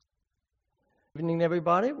Good evening,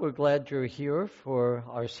 everybody. We're glad you're here for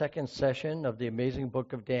our second session of the amazing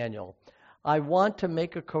book of Daniel. I want to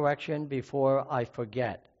make a correction before I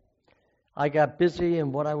forget. I got busy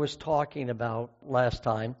in what I was talking about last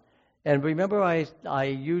time. And remember, I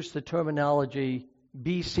used the terminology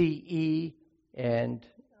BCE and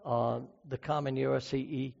the Common Era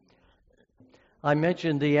CE. I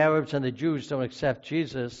mentioned the Arabs and the Jews don't accept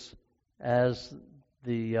Jesus as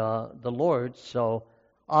the Lord, so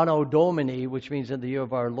Anno Domini, which means in the year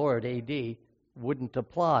of our Lord, AD, wouldn't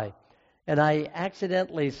apply. And I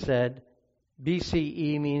accidentally said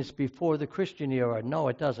BCE means before the Christian era. No,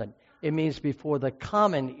 it doesn't. It means before the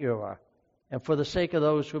Common Era. And for the sake of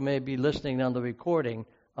those who may be listening on the recording,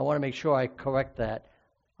 I want to make sure I correct that.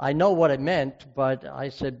 I know what it meant, but I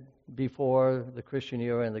said before the Christian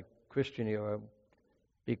era and the Christian era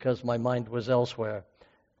because my mind was elsewhere.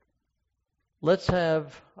 Let's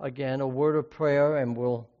have, again, a word of prayer, and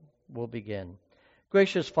we'll begin.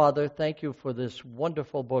 Gracious Father, thank you for this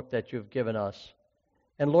wonderful book that you've given us.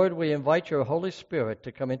 And Lord, we invite your Holy Spirit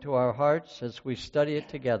to come into our hearts as we study it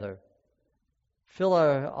together. Fill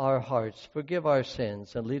our hearts, forgive our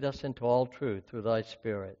sins, and lead us into all truth through thy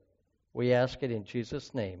Spirit. We ask it in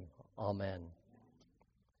Jesus' name. Amen.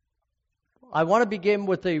 I want to begin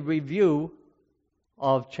with a review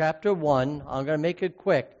of chapter 1. I'm going to make it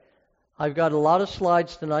quick. I've got a lot of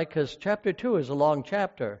slides tonight because chapter 2 is a long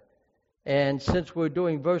chapter. And since we're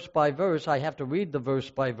doing verse by verse, I have to read the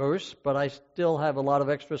verse by verse, but I still have a lot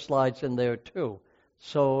of extra slides in there too.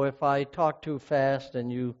 So if I talk too fast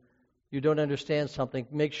and you don't understand something,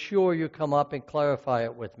 make sure you come up and clarify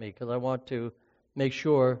it with me because I want to make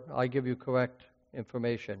sure I give you correct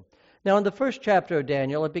information. Now, in the first chapter of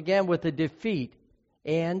Daniel, it began with a defeat,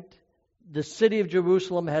 and the city of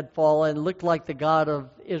Jerusalem had fallen. It looked like the God of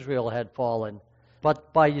Israel had fallen.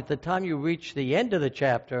 But by the time you reach the end of the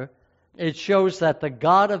chapter, it shows that the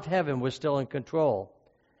God of heaven was still in control.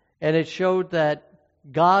 And it showed that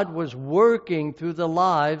God was working through the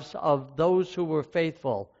lives of those who were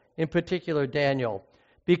faithful, in particular Daniel.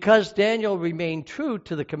 Because Daniel remained true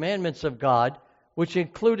to the commandments of God, which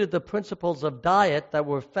included the principles of diet that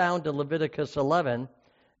were found in Leviticus 11,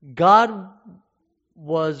 God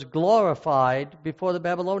was glorified before the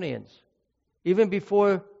Babylonians, even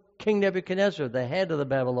before King Nebuchadnezzar, the head of the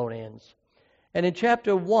Babylonians. And in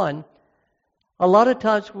chapter 1, a lot of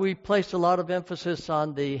times we place a lot of emphasis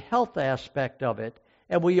on the health aspect of it,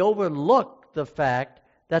 and we overlook the fact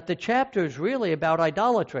that the chapter is really about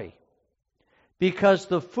idolatry, because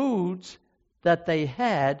the foods that they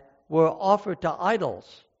had were offered to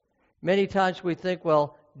idols. Many times we think,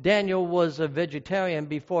 well, Daniel was a vegetarian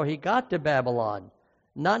before he got to Babylon.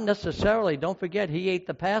 Not necessarily. Don't forget, he ate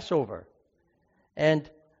the Passover. And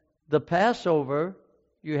the Passover,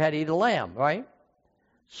 you had to eat a lamb, right?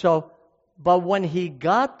 So, but when he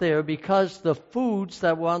got there, because the foods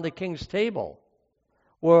that were on the king's table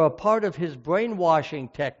were a part of his brainwashing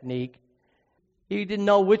technique, he didn't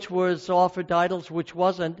know which was offered to idols, which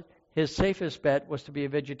wasn't. His safest bet was to be a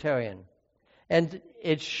vegetarian. And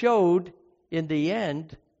it showed in the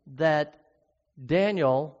end that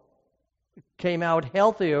Daniel came out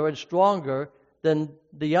healthier and stronger than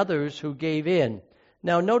the others who gave in.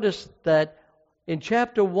 Now notice that in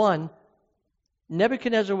chapter 1,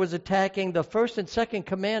 Nebuchadnezzar was attacking the first and second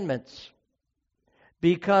commandments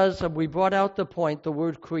because we brought out the point, the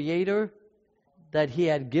word creator, that he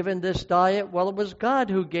had given this diet. Well, it was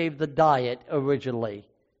God who gave the diet originally.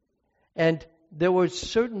 And there were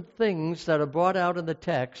certain things that are brought out in the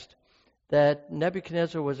text that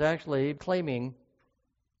Nebuchadnezzar was actually claiming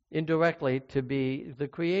indirectly to be the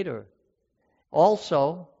creator.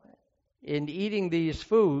 Also, in eating these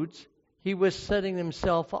foods, he was setting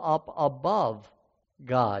himself up above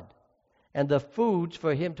God. And the foods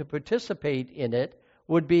for him to participate in it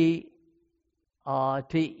would be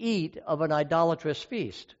to eat of an idolatrous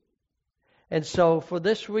feast. And so for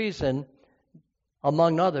this reason,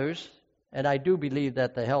 among others, and I do believe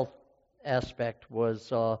that the health aspect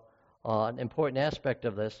was an important aspect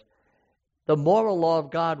of this, the moral law of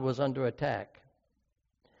God was under attack.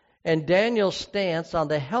 And Daniel's stance on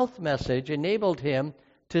the health message enabled him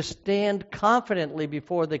to stand confidently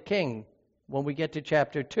before the king when we get to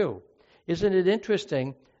chapter 2. Isn't it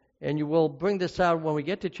interesting, and you will bring this out when we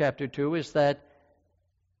get to chapter 2, is that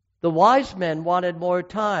the wise men wanted more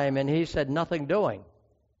time, and he said, nothing doing.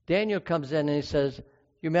 Daniel comes in and he says,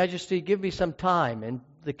 Your Majesty, give me some time. And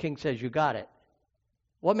the king says, you got it.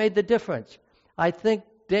 What made the difference? I think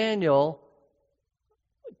Daniel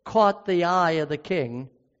caught the eye of the king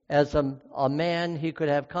as a man he could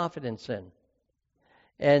have confidence in.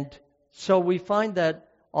 And so we find that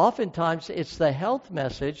oftentimes it's the health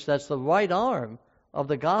message that's the right arm of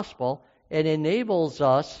the gospel and enables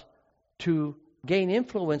us to gain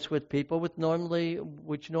influence with people which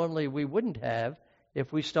normally we wouldn't have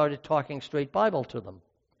if we started talking straight Bible to them.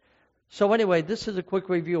 So anyway, this is a quick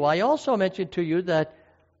review. I also mentioned to you that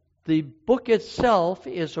the book itself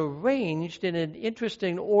is arranged in an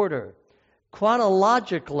interesting order.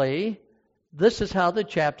 Chronologically, this is how the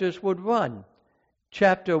chapters would run.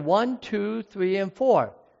 Chapter 1, 2, 3, and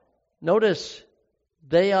 4. Notice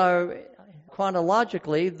they are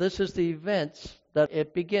chronologically, this is the events that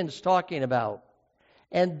it begins talking about.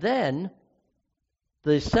 And then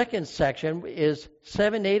the second section is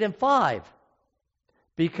 7, 8, and 5.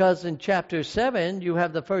 Because in chapter 7, you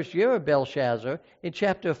have the first year of Belshazzar. In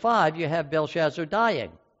chapter 5, you have Belshazzar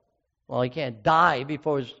dying. Well, he can't die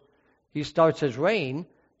before he starts his reign.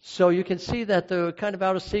 So you can see that they're kind of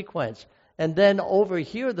out of sequence. And then over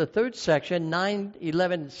here, the third section, 9,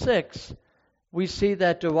 11, and 6, we see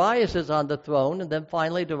that Darius is on the throne, and then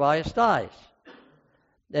finally Darius dies.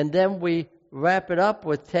 And then we wrap it up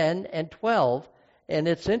with 10 and 12. And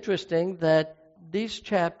it's interesting that these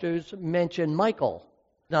chapters mention Michael,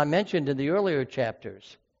 not mentioned in the earlier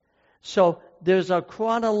chapters. So there's a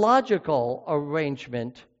chronological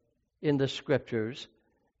arrangement in the scriptures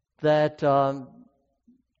that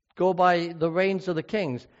go by the reigns of the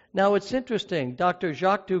kings. Now it's interesting, Dr.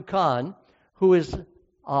 Jacques Ducan, who is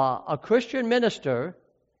a Christian minister,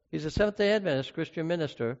 he's a Seventh-day Adventist Christian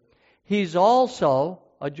minister, he's also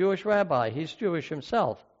a Jewish rabbi. He's Jewish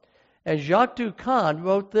himself. And Jacques Ducan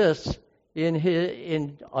wrote this in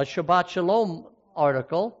a Shabbat Shalom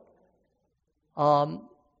article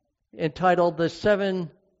entitled The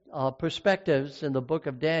Seven Perspectives in the Book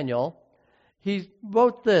of Daniel. He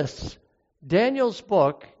wrote this: Daniel's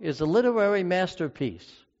book is a literary masterpiece.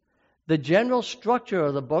 The general structure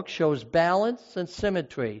of the book shows balance and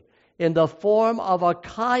symmetry in the form of a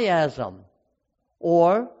chiasm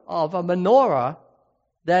or of a menorah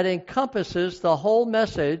that encompasses the whole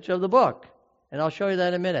message of the book. And I'll show you that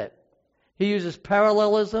in a minute. He uses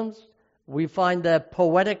parallelisms. We find that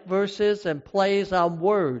poetic verses and plays on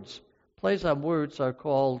words. Plays on words are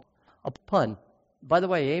called a pun. By the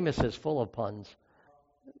way, Amos is full of puns.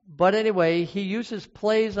 But anyway, he uses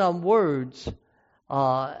plays on words.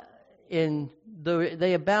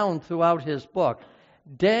 They abound throughout his book.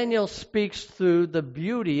 Daniel speaks through the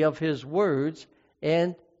beauty of his words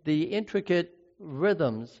and the intricate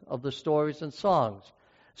rhythms of the stories and songs.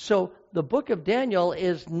 So the book of Daniel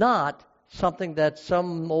is not something that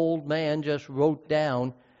some old man just wrote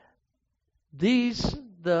down. The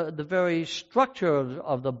very structure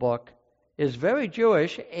of the book is very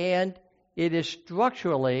Jewish, and it is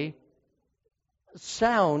structurally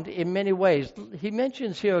sound in many ways. He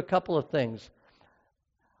mentions here a couple of things.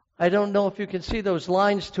 I don't know if you can see those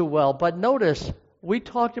lines too well, but notice we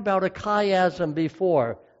talked about a chiasm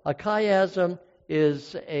before. A chiasm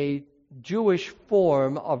is a Jewish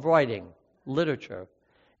form of writing, literature.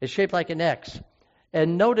 It's shaped like an X.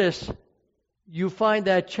 And notice you find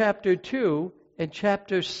that chapter 2 and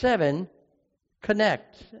chapter 7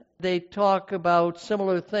 connect. They talk about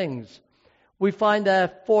similar things. We find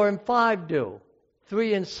that 4 and 5 do.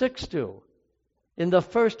 3 and 6 do. In the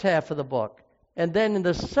first half of the book. And then in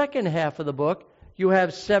the second half of the book, you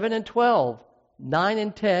have 7 and 12, 9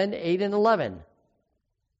 and 10, 8 and 11.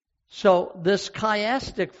 So this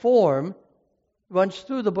chiastic form runs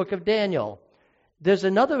through the book of Daniel. There's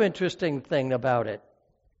another interesting thing about it.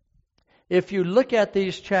 If you look at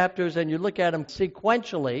these chapters and you look at them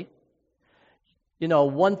sequentially,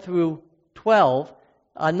 1 through 12,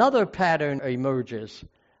 another pattern emerges.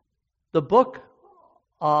 The book,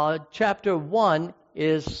 chapter 1,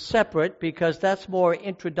 is separate because that's more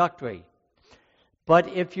introductory. But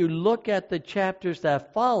if you look at the chapters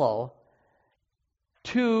that follow,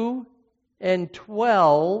 2 and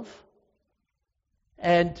 12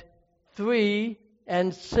 and 3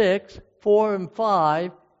 and 6, 4 and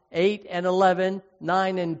 5, 8 and 11,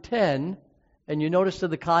 9 and 10, and you notice to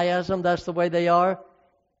the chiasm, that's the way they are.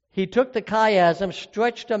 He took the chiasm,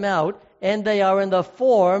 stretched them out, and they are in the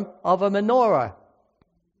form of a menorah.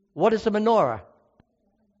 What is a menorah?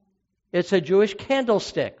 It's a Jewish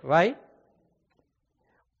candlestick, right?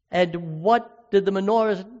 And what did the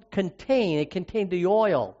menorah contain? It contained the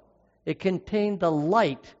oil. It contained the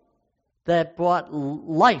light that brought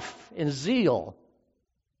life and zeal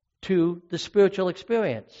to the spiritual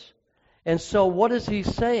experience. And so what is he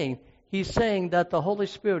saying? He's saying that the Holy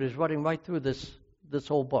Spirit is running right through this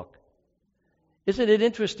whole book. Isn't it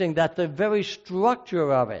interesting that the very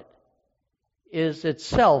structure of it is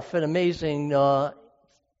itself an amazing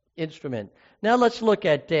instrument? Now let's look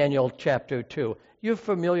at Daniel chapter 2. you're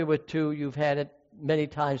familiar with too. You've had it many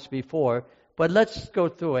times before. But let's go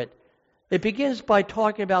through it. It begins by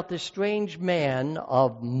talking about this strange man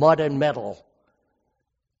of mud and metal.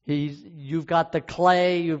 You've got the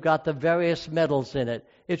clay, you've got the various metals in it.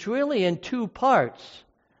 It's really in two parts.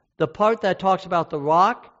 The part that talks about the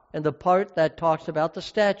rock and the part that talks about the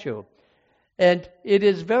statue. And it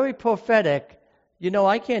is very prophetic. You know,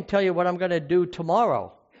 I can't tell you what I'm going to do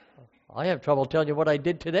tomorrow. I have trouble telling you what I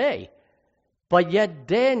did today. But yet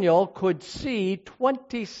Daniel could see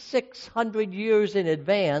 2,600 years in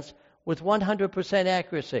advance with 100%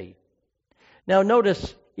 accuracy. Now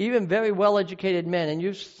notice, even very well-educated men,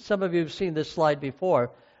 and some of you have seen this slide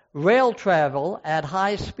before, rail travel at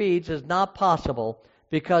high speeds is not possible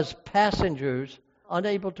because passengers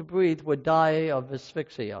unable to breathe would die of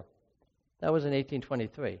asphyxia. That was in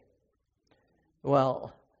 1823.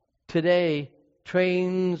 Well, today,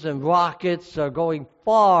 trains and rockets are going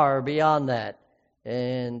far beyond that,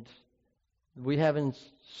 and we haven't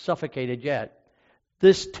suffocated yet.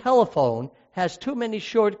 This telephone has too many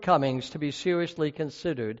shortcomings to be seriously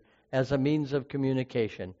considered as a means of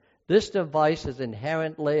communication. This device is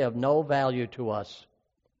inherently of no value to us.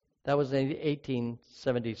 That was in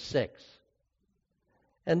 1876.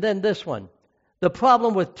 And then this one. The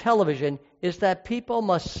problem with television is that people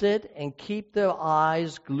must sit and keep their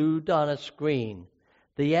eyes glued on a screen.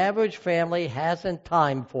 The average family hasn't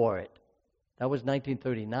time for it. That was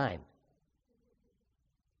 1939.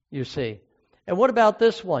 You see. And what about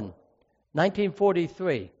this one?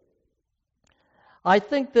 1943. I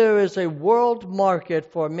think there is a world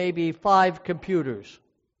market for maybe 5 computers.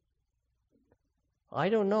 I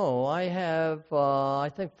don't know. I have,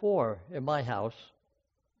 I think 4 in my house,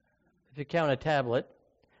 if you count a tablet.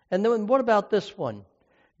 And then what about this one?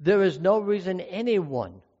 There is no reason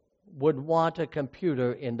anyone would want a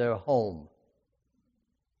computer in their home.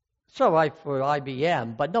 It's all right for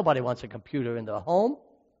IBM, but nobody wants a computer in their home.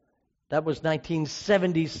 That was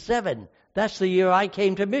 1977. That's the year I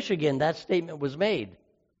came to Michigan. That statement was made.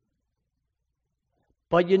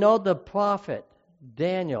 But you know, the prophet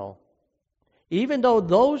Daniel, even though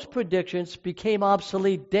those predictions became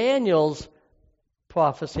obsolete, Daniel's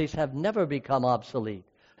prophecies have never become obsolete.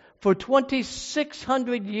 For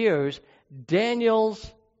 2,600 years,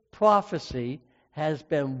 Daniel's prophecy has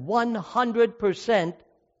been 100%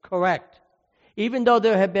 correct. Even though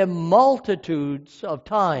there have been multitudes of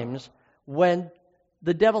times when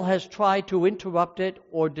the devil has tried to interrupt it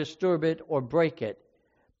or disturb it or break it.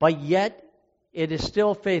 But yet, it is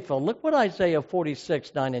still faithful. Look what Isaiah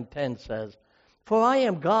 46, 9 and 10 says. For I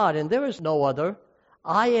am God, and there is no other.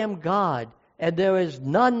 I am God, and there is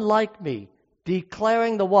none like me.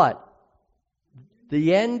 Declaring the what?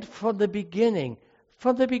 The end from the beginning.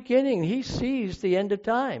 From the beginning, He sees the end of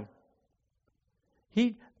time.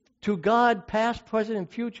 To God, past, present, and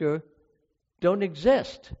future don't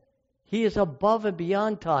exist. He is above and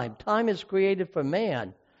beyond time. Time is created for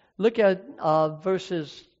man. Look at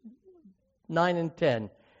verses 9 and 10.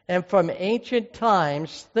 And from ancient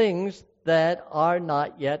times, things that are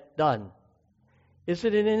not yet done.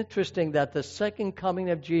 Isn't it interesting that the second coming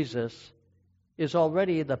of Jesus is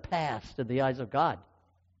already the past in the eyes of God?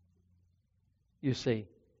 You see,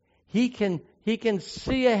 He can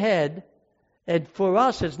see ahead, and for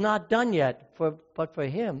us it's not done yet, but for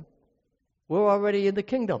Him, we're already in the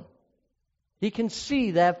kingdom. He can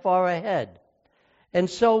see that far ahead. And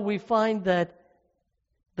so we find that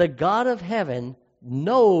the God of heaven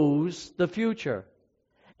knows the future.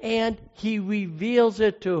 And He reveals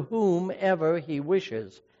it to whomever He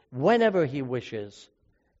wishes, whenever He wishes.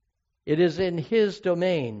 It is in His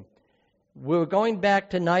domain. We're going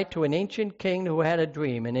back tonight to an ancient king who had a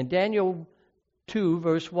dream. And in Daniel 2,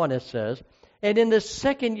 verse 1 it says, And in the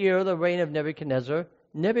second year of the reign of Nebuchadnezzar,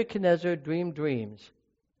 Nebuchadnezzar dreamed dreams,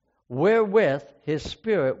 wherewith his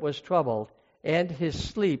spirit was troubled, and his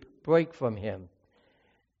sleep brake from him.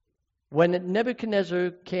 When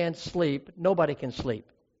Nebuchadnezzar can't sleep, nobody can sleep.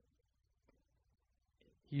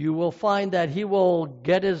 You will find that he will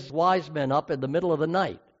get his wise men up in the middle of the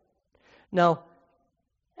night. Now,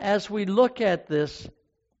 as we look at this,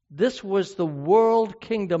 this was the world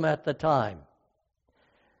kingdom at the time.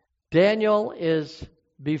 Daniel is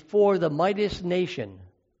before the mightiest nation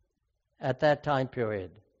at that time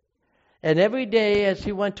period. And every day as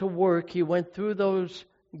he went to work, he went through those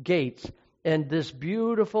gates, and this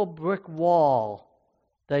beautiful brick wall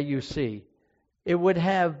that you see, it would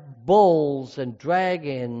have bulls and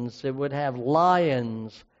dragons, it would have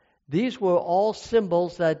lions. These were all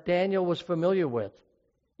symbols that Daniel was familiar with.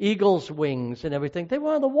 Eagle's wings and everything, they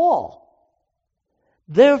were on the wall.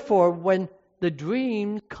 Therefore, when the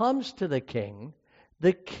dream comes to the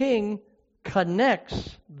king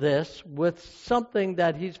connects this with something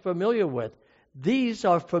that he's familiar with. These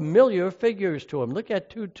are familiar figures to him. Look at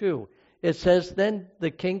 2:2. It says, then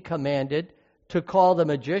the king commanded to call the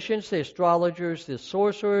magicians, the astrologers, the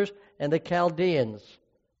sorcerers, and the Chaldeans,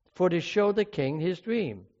 for to show the king his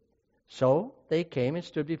dream. So they came and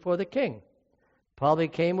stood before the king. Probably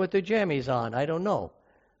came with their jammies on, I don't know.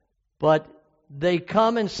 But they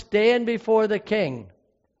come and stand before the king.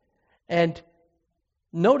 And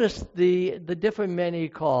notice the different men he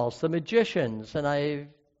calls. The magicians, and I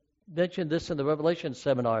mentioned this in the Revelation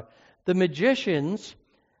seminar. The magicians,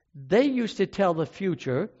 they used to tell the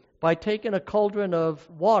future by taking a cauldron of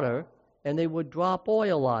water and they would drop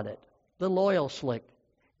oil on it, little oil slick.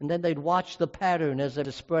 And then they'd watch the pattern as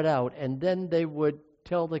it spread out, and then they would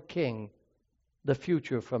tell the king the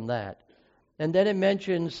future from that. And then it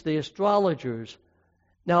mentions the astrologers.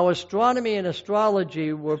 Now, astronomy and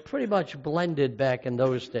astrology were pretty much blended back in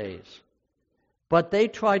those days. But they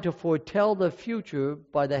tried to foretell the future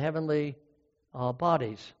by the heavenly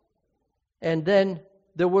bodies. And then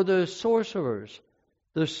there were the sorcerers.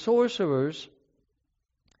 The sorcerers,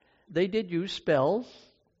 they did use spells.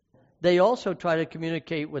 They also tried to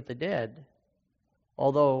communicate with the dead,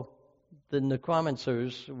 although the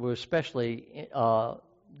necromancers were especially,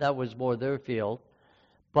 that was more their field.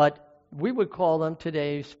 But we would call them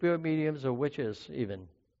today spirit mediums or witches even.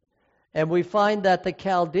 And we find that the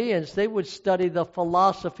Chaldeans, they would study the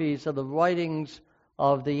philosophies of the writings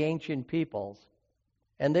of the ancient peoples.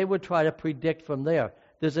 And they would try to predict from there.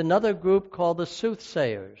 There's another group called the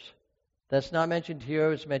soothsayers. That's not mentioned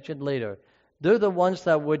here, it's mentioned later. They're the ones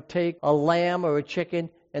that would take a lamb or a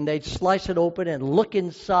chicken and they'd slice it open and look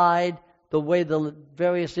inside the way the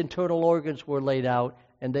various internal organs were laid out,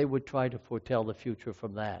 and they would try to foretell the future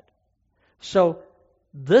from that. So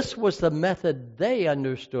this was the method they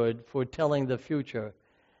understood for telling the future.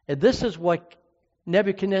 And this is what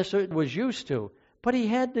Nebuchadnezzar was used to. But he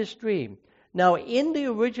had this dream. Now, in the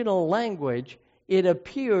original language, it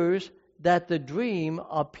appears that the dream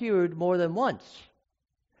appeared more than once.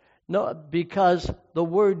 No, because the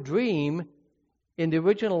word dream in the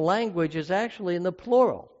original language is actually in the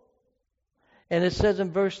plural. And it says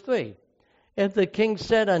in verse 3, and the king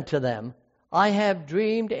said unto them, I have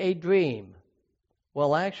dreamed a dream.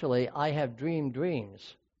 Well, actually, I have dreamed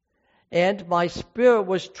dreams. And my spirit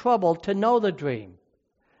was troubled to know the dream.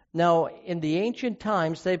 Now, in the ancient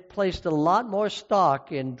times, they placed a lot more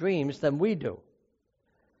stock in dreams than we do.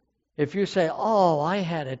 If you say, oh, I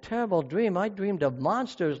had a terrible dream. I dreamed of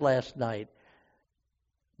monsters last night.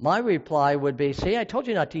 My reply would be, see, I told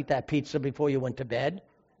you not to eat that pizza before you went to bed.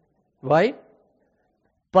 Right?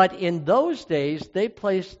 But in those days, they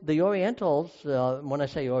placed the Orientals, when I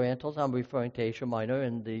say Orientals, I'm referring to Asia Minor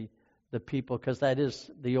and the people, because that is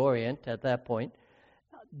the Orient at that point.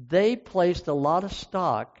 They placed a lot of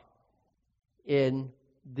stock in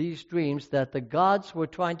these dreams that the gods were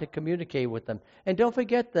trying to communicate with them. And don't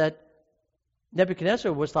forget that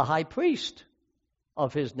Nebuchadnezzar was the high priest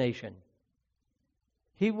of his nation.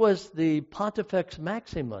 He was the Pontifex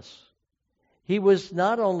Maximus. He was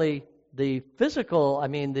not only the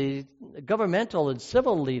the governmental and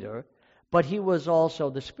civil leader, but he was also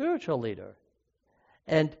the spiritual leader.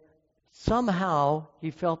 And somehow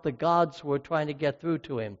he felt the gods were trying to get through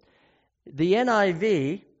to him. The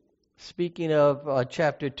NIV, speaking of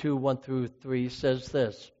chapter 2, 1 through 3, says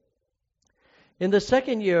this. In the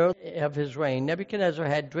second year of his reign, Nebuchadnezzar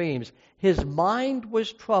had dreams. His mind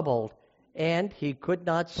was troubled, and he could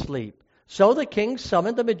not sleep. So the king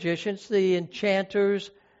summoned the magicians, the enchanters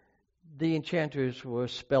were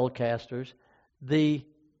spellcasters, the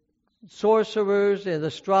sorcerers and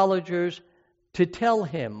astrologers, to tell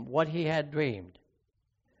him what he had dreamed.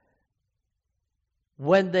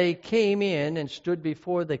 When they came in and stood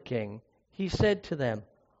before the king, he said to them,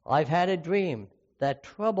 I've had a dream that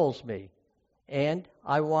troubles me, and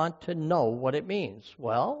I want to know what it means.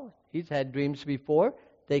 Well, he's had dreams before.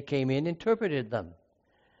 They came in, interpreted them.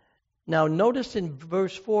 Now notice in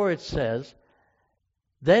verse 4 it says,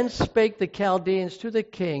 Then spake the Chaldeans to the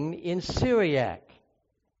king in Syriac.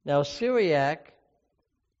 Now Syriac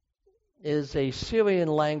is a Syrian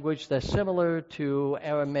language that's similar to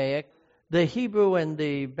Aramaic. The Hebrew and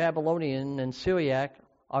the Babylonian and Syriac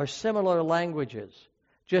are similar languages,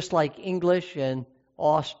 just like English and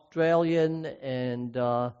Australian and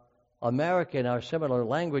American are similar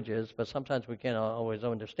languages, but sometimes we can't always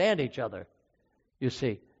understand each other, you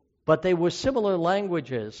see. But they were similar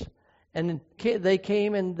languages. And they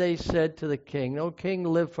came and they said to the king, "O king,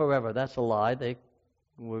 live forever." That's a lie.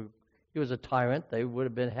 He was a tyrant. They would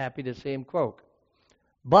have been happy to see him croak.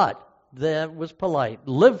 But that was polite.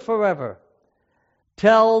 Live forever.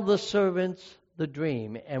 Tell the servants the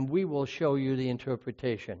dream, and we will show you the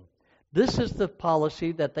interpretation. This is the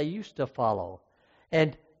policy that they used to follow.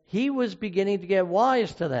 And he was beginning to get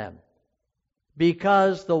wise to them,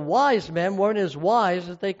 because the wise men weren't as wise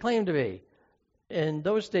as they claimed to be. In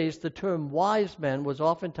those days, the term wise men was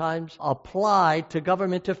oftentimes applied to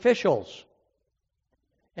government officials.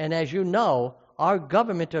 And as you know, our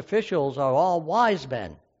government officials are all wise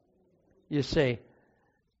men, you see.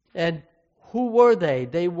 And who were they?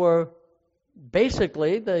 They were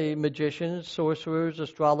basically the magicians, sorcerers,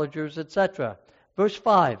 astrologers, etc. Verse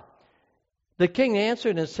 5. The king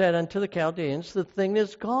answered and said unto the Chaldeans, the thing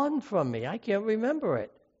is gone from me. I can't remember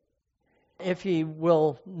it. If ye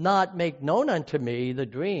will not make known unto me the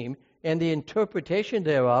dream and the interpretation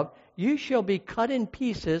thereof, you shall be cut in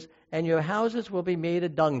pieces, and your houses will be made a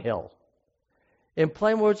dunghill. In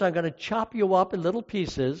plain words, I'm going to chop you up in little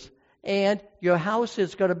pieces, and your house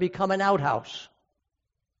is going to become an outhouse.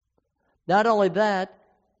 Not only that,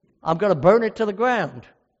 I'm going to burn it to the ground.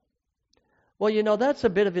 Well, you know, that's a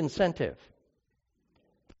bit of incentive.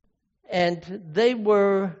 And they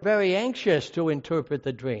were very anxious to interpret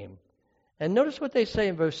the dream. And notice what they say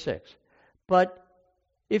in verse 6. But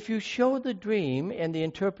if you show the dream and the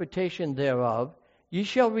interpretation thereof, ye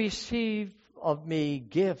shall receive of me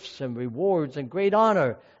gifts and rewards and great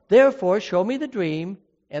honor. Therefore, show me the dream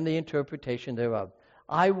and the interpretation thereof.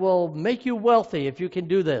 I will make you wealthy if you can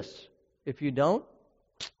do this. If you don't,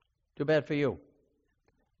 too bad for you.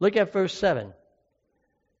 Look at verse 7.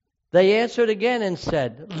 They answered again and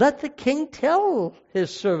said, let the king tell his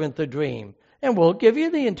servant the dream, and we'll give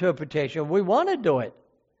you the interpretation. We want to do it.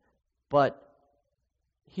 But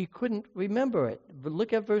he couldn't remember it. But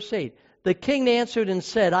look at verse 8. The king answered and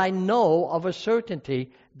said, I know of a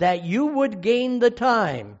certainty that you would gain the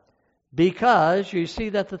time, because you see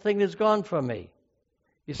that the thing is gone from me.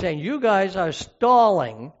 He's saying, you guys are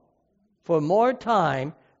stalling for more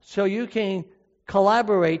time so you can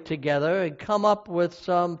collaborate together and come up with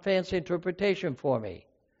some fancy interpretation for me,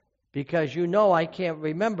 because you know I can't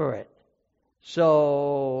remember it.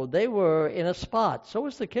 So they were in a spot. So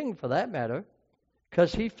was the king, for that matter,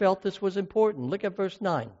 because he felt this was important. Look at verse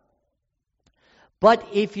 9. But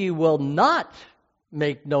if you will not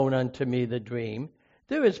make known unto me the dream,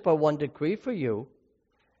 there is but one decree for you.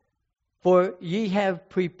 For ye have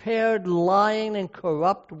prepared lying and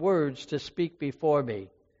corrupt words to speak before me,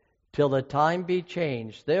 till the time be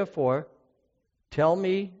changed. Therefore, tell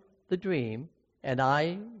me the dream, and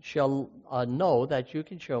I shall know that you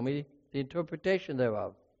can show me the interpretation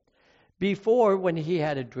thereof. Before, when he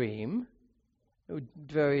had a dream,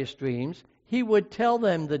 various dreams, he would tell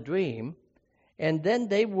them the dream, and then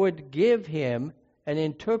they would give him an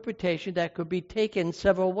interpretation that could be taken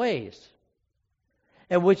several ways.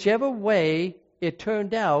 And whichever way it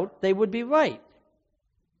turned out, they would be right.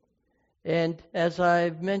 And as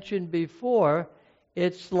I've mentioned before,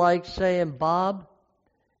 it's like saying, Bob,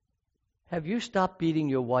 have you stopped beating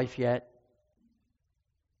your wife yet?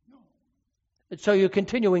 No. So you're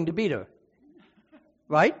continuing to beat her,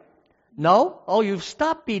 right? No? Oh, you've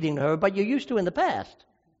stopped beating her, but you used to in the past.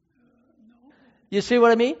 No. You see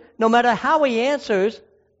what I mean? No matter how he answers,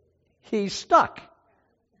 he's stuck.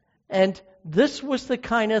 And this was the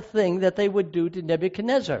kind of thing that they would do to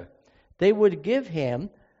Nebuchadnezzar. They would give him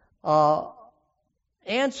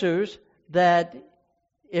answers that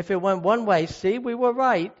if it went one way, see, we were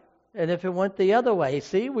right. And if it went the other way,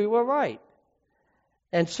 see, we were right.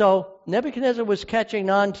 And so Nebuchadnezzar was catching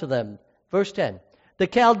on to them. Verse 10. The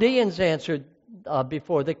Chaldeans answered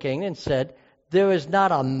before the king and said, there is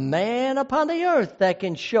not a man upon the earth that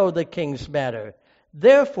can show the king's matter.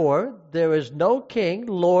 Therefore, there is no king,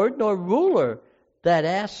 lord, nor ruler that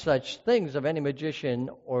asks such things of any magician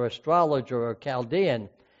or astrologer or Chaldean.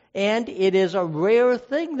 And it is a rare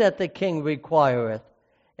thing that the king requireth.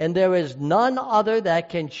 And there is none other that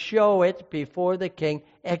can show it before the king,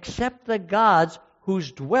 except the gods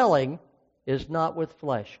whose dwelling is not with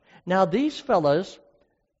flesh. Now these fellows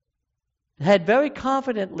had very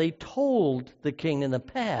confidently told the king in the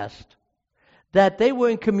past that they were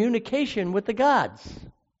in communication with the gods,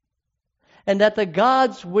 and that the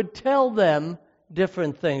gods would tell them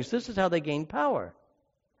different things. This is how they gained power.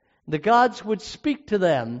 The gods would speak to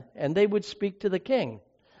them, and they would speak to the king.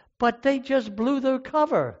 But they just blew their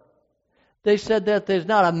cover. They said that there's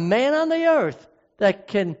not a man on the earth that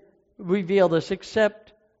can reveal this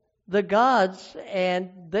except the gods, and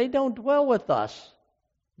they don't dwell with us.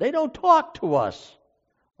 They don't talk to us.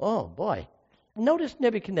 Oh, boy. Notice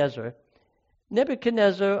Nebuchadnezzar.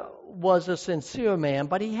 Nebuchadnezzar was a sincere man,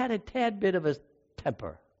 but he had a tad bit of a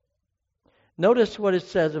temper. Notice what it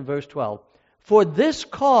says in verse 12. For this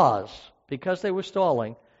cause, because they were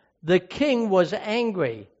stalling, the king was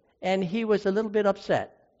angry, and he was a little bit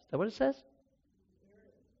upset. Is that what it says?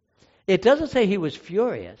 It doesn't say he was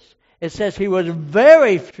furious. It says he was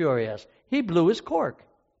very furious. He blew his cork.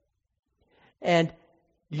 And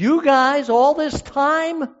you guys, all this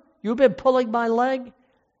time, you've been pulling my leg?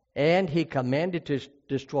 And he commanded to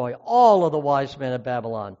destroy all of the wise men of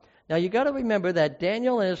Babylon. Now, you got to remember that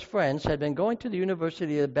Daniel and his friends had been going to the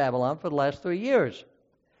University of Babylon for the last 3 years.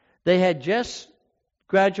 They had just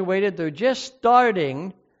graduated. They're just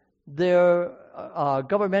starting their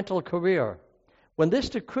governmental career. When this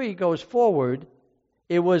decree goes forward,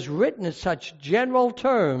 it was written in such general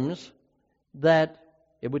terms that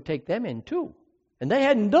it would take them in too. And they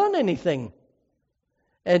hadn't done anything.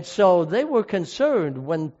 And so they were concerned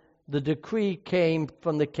when the decree came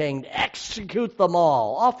from the king, execute them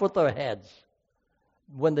all, off with their heads.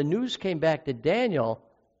 When the news came back to Daniel,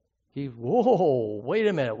 whoa, wait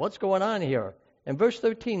a minute, what's going on here? And verse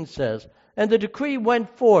 13 says, and the decree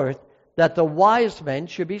went forth that the wise men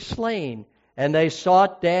should be slain, and they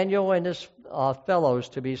sought Daniel and his fellows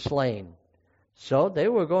to be slain. So they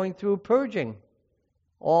were going through purging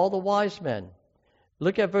all the wise men.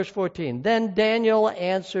 Look at verse 14. Then Daniel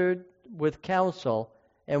answered with counsel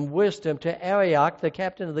and wisdom to Arioch, the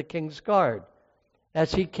captain of the king's guard,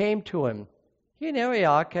 as he came to him. He and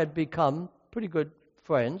Arioch had become pretty good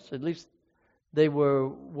friends. At least they were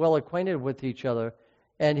well acquainted with each other.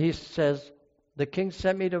 And he says, the king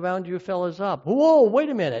sent me to round you fellas up. Whoa, wait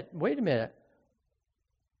a minute.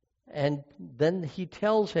 And then he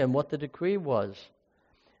tells him what the decree was,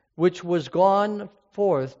 which was gone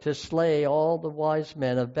forth to slay all the wise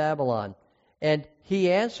men of Babylon. And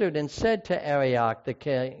he answered and said to Arioch, the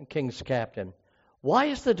king's captain, why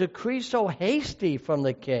is the decree so hasty from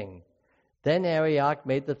the king? Then Arioch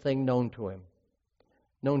made the thing known to him,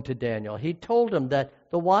 known to Daniel. He told him that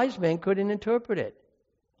the wise men couldn't interpret it.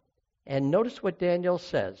 And notice what Daniel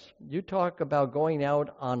says. You talk about going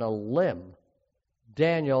out on a limb.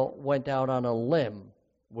 Daniel went out on a limb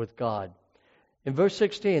with God. In verse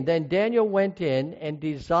 16, then Daniel went in and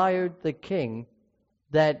desired the king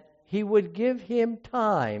that he would give him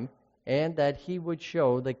time and that he would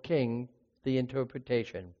show the king the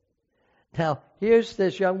interpretation. Now, here's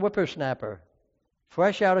this young whippersnapper,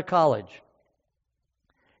 fresh out of college.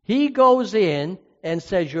 He goes in and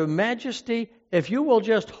says, Your Majesty, if you will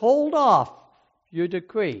just hold off your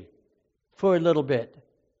decree for a little bit,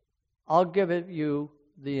 I'll give you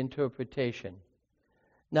the interpretation.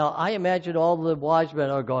 Now, I imagine all the wise men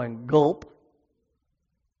are going, gulp.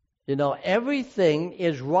 You know, everything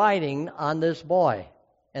is riding on this boy.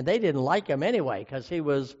 And they didn't like him anyway because he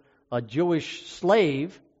was a Jewish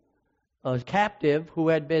slave, a captive who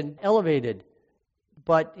had been elevated.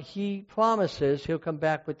 But he promises he'll come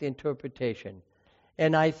back with the interpretation.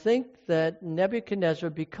 And I think that Nebuchadnezzar,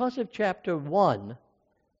 because of chapter 1,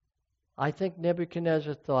 I think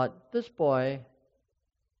Nebuchadnezzar thought, this boy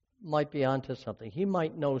might be onto something. He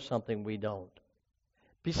might know something we don't.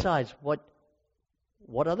 Besides, what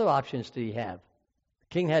other options did he have?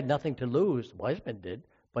 The king had nothing to lose. The wise men did,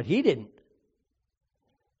 but he didn't.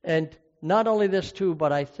 And not only this too,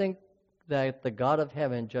 but I think that the God of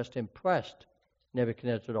heaven just impressed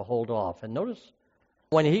Nebuchadnezzar to hold off. And notice,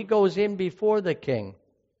 when he goes in before the king,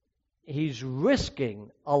 he's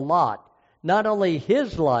risking a lot. Not only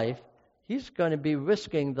his life, he's going to be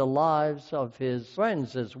risking the lives of his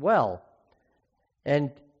friends as well.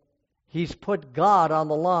 And he's put God on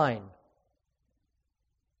the line.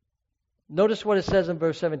 Notice what it says in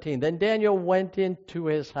verse 17. Then Daniel went into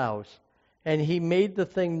his house, and he made the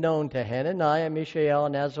thing known to Hananiah, Mishael,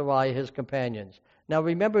 and Azariah, his companions. Now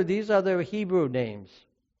remember, these are their Hebrew names.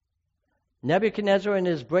 Nebuchadnezzar, in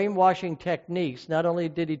his brainwashing techniques, not only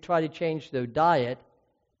did he try to change their diet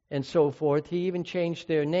and so forth, he even changed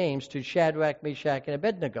their names to Shadrach, Meshach, and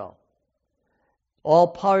Abednego. All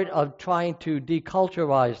part of trying to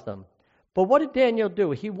deculturize them. But what did Daniel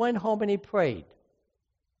do? He went home and he prayed.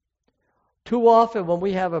 Too often when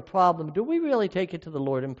we have a problem, do we really take it to the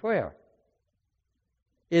Lord in prayer?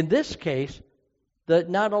 In this case, that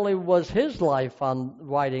not only was his life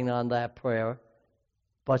riding on that prayer,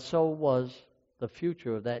 but so was the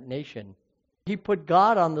future of that nation. He put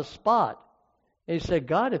God on the spot. And he said,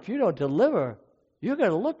 God, if you don't deliver, you're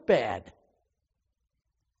going to look bad.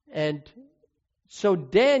 And so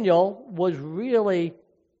Daniel was really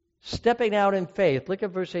stepping out in faith. Look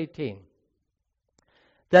at verse 18.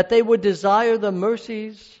 That they would desire the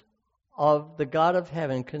mercies of the God of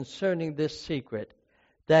heaven concerning this secret,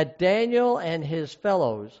 that Daniel and his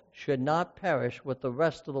fellows should not perish with the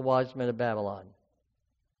rest of the wise men of Babylon.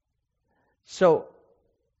 So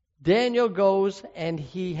Daniel goes and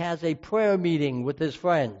he has a prayer meeting with his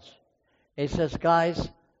friends. He says, guys,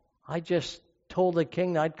 I just told the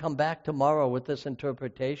king I'd come back tomorrow with this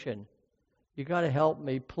interpretation. You got to help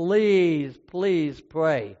me. Please, please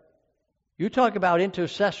pray. You talk about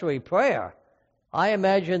intercessory prayer. I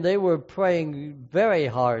imagine they were praying very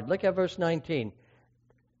hard. Look at verse 19.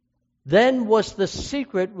 Then was the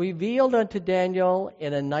secret revealed unto Daniel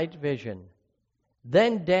in a night vision.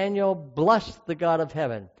 Then Daniel blessed the God of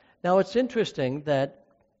heaven. Now it's interesting that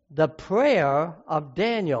the prayer of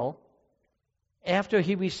Daniel after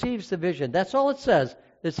he receives the vision, that's all it says.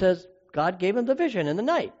 It says God gave him the vision in the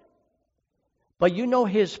night. But you know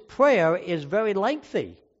his prayer is very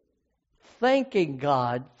lengthy, thanking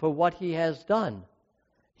God for what he has done.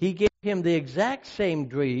 He gave him the exact same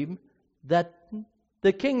dream that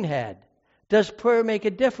the king had. Does prayer make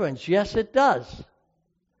a difference? Yes, it does.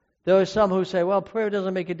 There are some who say, well, prayer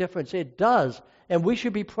doesn't make a difference. It does. And we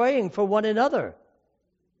should be praying for one another,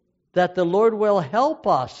 that the Lord will help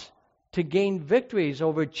us to gain victories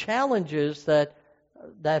over challenges that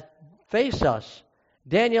face us.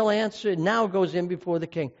 Daniel answered, now goes in before the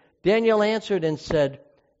king. Daniel answered and said,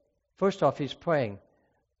 first off, he's praying,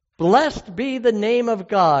 blessed be the name of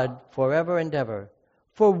God forever and ever,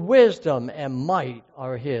 for wisdom and might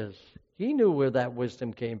are his. He knew where that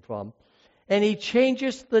wisdom came from. And he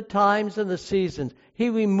changeth the times and the seasons. He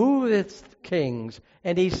removeth kings,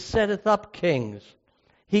 and he setteth up kings.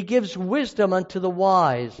 He gives wisdom unto the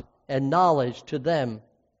wise, and knowledge to them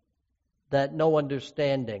that know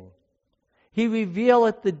understanding. He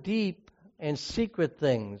revealeth the deep and secret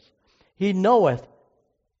things. He knoweth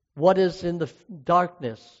what is in the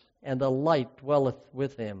darkness, and the light dwelleth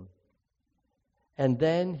with him. And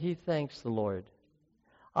then he thanks the Lord.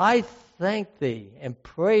 I thank thee and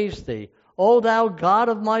praise thee, O thou God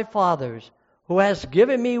of my fathers, who hast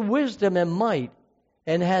given me wisdom and might,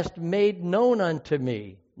 and hast made known unto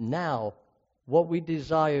me now what we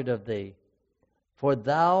desired of thee. For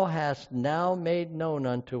thou hast now made known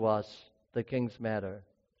unto us the king's matter.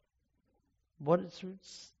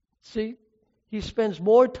 See, he spends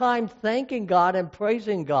more time thanking God and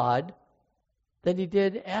praising God than he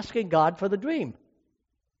did asking God for the dream.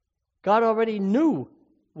 God already knew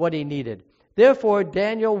what he needed. Therefore,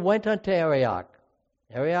 Daniel went unto Arioch.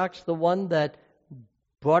 Arioch's the one that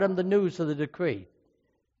brought him the news of the decree,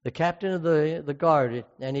 the captain of the guard,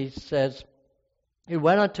 and he says, he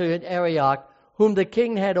went unto Arioch, whom the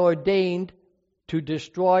king had ordained to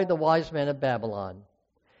destroy the wise men of Babylon.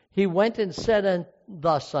 He went and said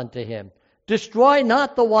thus unto him, destroy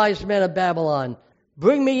not the wise men of Babylon.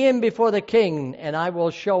 Bring me in before the king, and I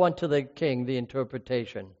will show unto the king the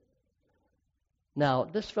interpretation. Now,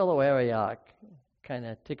 this fellow Arioch kind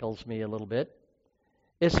of tickles me a little bit.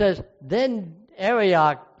 It says, then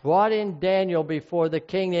Arioch brought in Daniel before the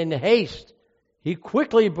king in haste. He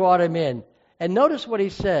quickly brought him in. And notice what he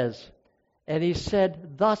says. And he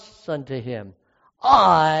said thus unto him,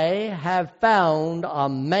 I have found a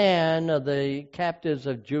man of the captives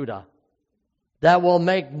of Judah that will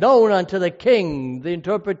make known unto the king the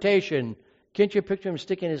interpretation. Can't you picture him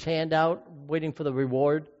sticking his hand out, waiting for the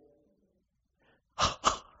reward?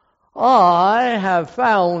 I have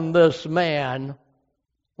found this man.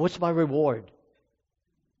 What's my reward?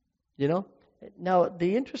 You know? Now,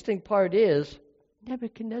 the interesting part is,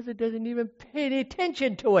 Nebuchadnezzar doesn't even pay any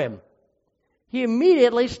attention to him. He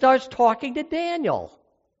immediately starts talking to Daniel.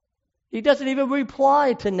 He doesn't even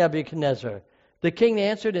reply to Nebuchadnezzar. The king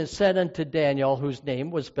answered and said unto Daniel, whose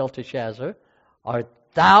name was Belteshazzar, art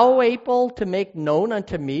thou able to make known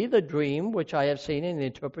unto me the dream which I have seen in the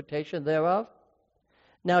interpretation thereof?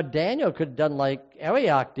 Now Daniel could have done like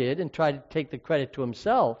Arioch did and tried to take the credit to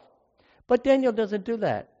himself. But Daniel doesn't do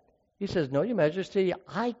that. He says, no, your majesty,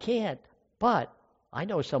 I can't. But I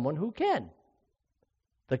know someone who can.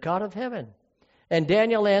 The God of heaven. And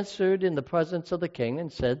Daniel answered in the presence of the king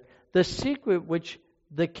and said, the secret which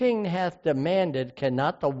the king hath demanded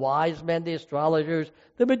cannot the wise men, the astrologers,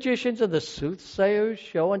 the magicians, and the soothsayers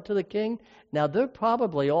show unto the king? Now they're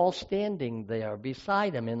probably all standing there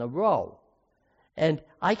beside him in a row. And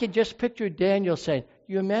I can just picture Daniel saying,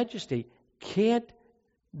 your majesty, can't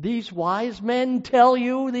these wise men tell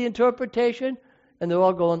you the interpretation? And they're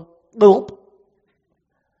all going, nope.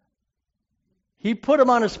 He put them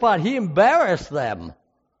on the spot. He embarrassed them.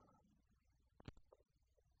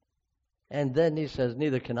 And then he says,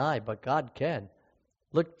 neither can I, but God can.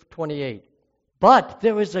 Look, 28. But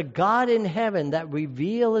there is a God in heaven that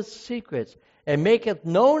revealeth secrets and maketh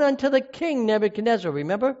known unto the king Nebuchadnezzar.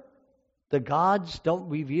 Remember? The gods don't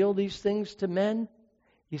reveal these things to men.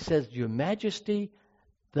 He says, your majesty,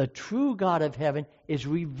 the true God of heaven is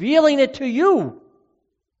revealing it to you.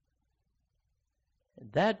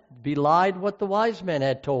 That belied what the wise men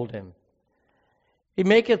had told him. He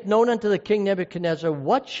maketh known unto the king Nebuchadnezzar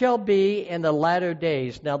what shall be in the latter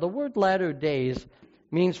days. Now the word latter days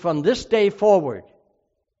means from this day forward.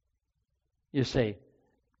 You see,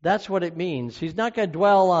 that's what it means. He's not going to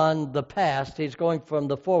dwell on the past. He's going from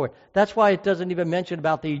the forward. That's why it doesn't even mention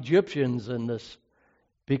about the Egyptians in this,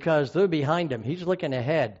 because they're behind him. He's looking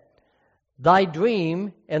ahead. Thy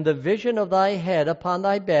dream and the vision of thy head upon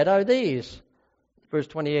thy bed are these. Verse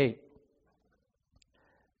 28.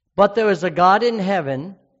 But there is a God in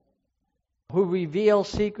heaven who reveals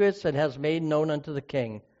secrets and has made known unto the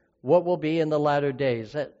king what will be in the latter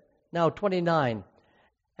days. Now 29.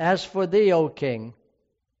 As for thee, O king,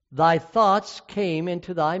 thy thoughts came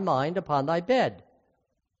into thy mind upon thy bed,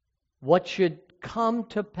 what should come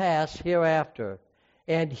to pass hereafter.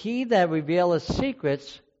 And he that revealeth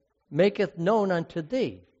secrets maketh known unto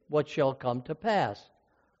thee what shall come to pass.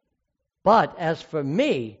 But as for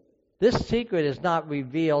me, this secret is not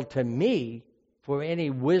revealed to me for any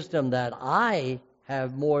wisdom that I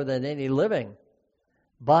have more than any living,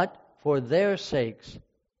 but for their sakes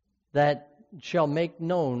that shall make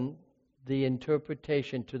known the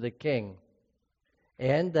interpretation to the king,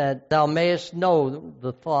 and that thou mayest know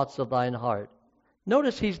the thoughts of thine heart.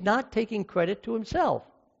 Notice he's not taking credit to himself.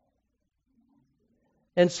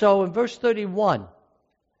 And so in verse 31,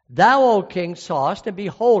 thou, O king, sawest, and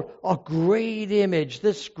behold, a great image,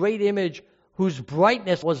 this great image whose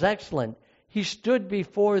brightness was excellent. He stood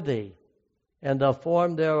before thee, and the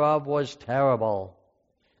form thereof was terrible.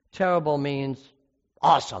 Terrible means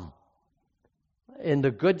awesome, in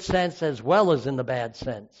the good sense as well as in the bad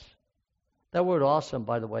sense. That word awesome,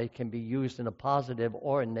 by the way, can be used in a positive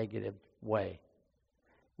or a negative way.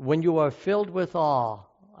 When you are filled with awe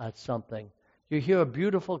at something, you hear a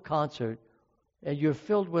beautiful concert, and you're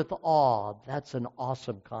filled with awe, that's an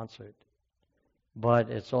awesome concert. But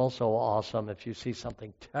it's also awesome if you see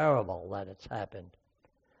something terrible that has happened.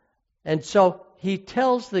 And so he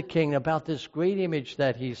tells the king about this great image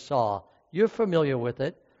that he saw. You're familiar with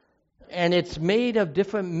it. And it's made of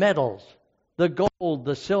different metals, the gold,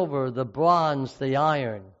 the silver, the bronze, the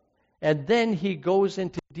iron. And then he goes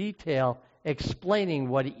into detail explaining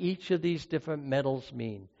what each of these different metals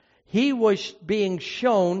mean. He was being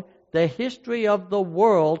shown the history of the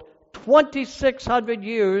world 2,600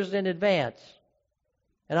 years in advance.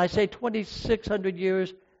 And I say 2,600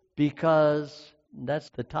 years because that's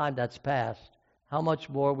the time that's passed. How much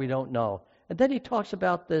more we don't know. And then he talks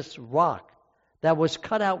about this rock that was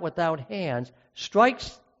cut out without hands,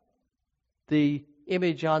 strikes the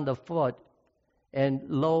image on the foot, and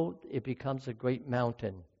lo, it becomes a great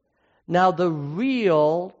mountain. Now the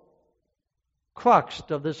real crux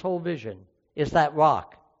of this whole vision is that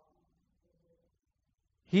rock.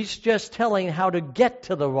 He's just telling how to get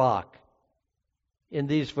to the rock in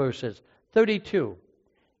these verses. 32.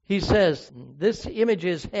 He says, this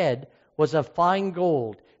image's head was of fine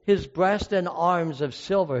gold, his breast and arms of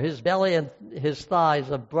silver, his belly and his thighs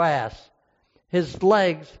of brass, his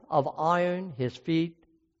legs of iron, his feet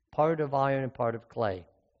part of iron and part of clay.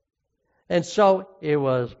 And so it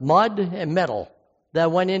was mud and metal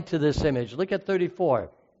that went into this image. Look at 34.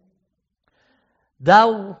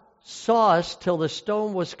 Thou sawest till the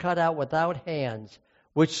stone was cut out without hands,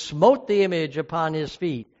 which smote the image upon his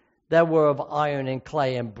feet that were of iron and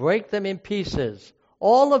clay, and brake them in pieces.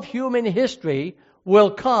 All of human history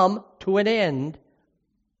will come to an end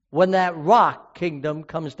when that rock kingdom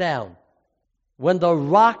comes down, when the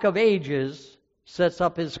rock of ages sets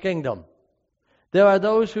up his kingdom. There are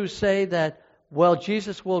those who say that, well,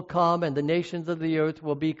 Jesus will come and the nations of the earth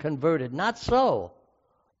will be converted. Not so.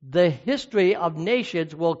 The history of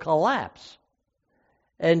nations will collapse.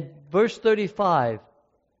 And verse 35,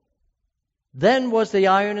 then was the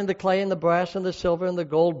iron and the clay and the brass and the silver and the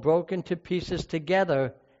gold broken to pieces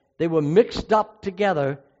together. They were mixed up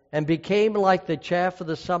together and became like the chaff of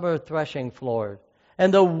the summer threshing floor.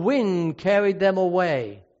 And the wind carried them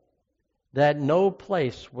away, that no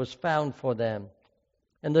place was found for them.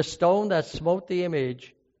 And the stone that smote the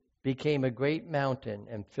image became a great mountain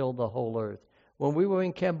and filled the whole earth. When we were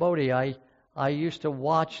in Cambodia, I used to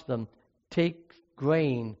watch them take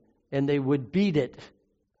grain and they would beat it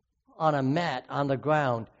on a mat on the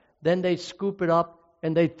ground. Then they'd scoop it up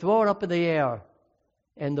and they'd throw it up in the air.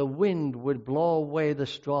 And the wind would blow away the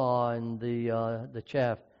straw and the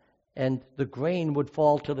chaff. And the grain would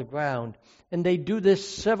fall to the ground. And they do this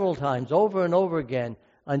several times, over and over again,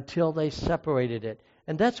 until they separated it.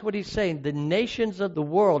 And that's what he's saying. The nations of the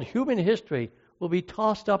world, human history, will be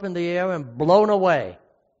tossed up in the air and blown away.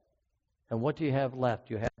 And what do you have left?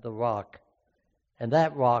 You have the rock. And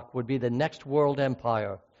that rock would be the next world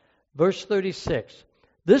empire. Verse 36.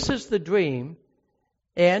 This is the dream,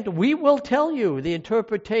 and we will tell you the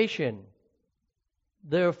interpretation,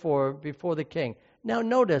 therefore, before the king. Now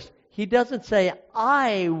notice, he doesn't say,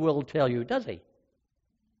 I will tell you, does he?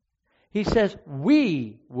 He says,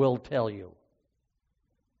 we will tell you.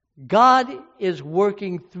 God is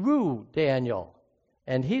working through Daniel,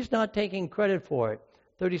 and he's not taking credit for it.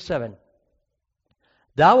 37.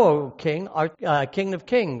 Thou, O king, art king of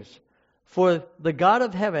kings, for the God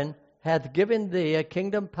of heaven hath given thee a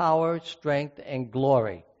kingdom, power, strength, and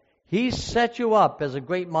glory. He set you up as a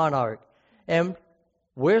great monarch, and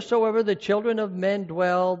wheresoever the children of men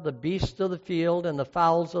dwell, the beasts of the field and the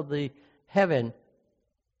fowls of the heaven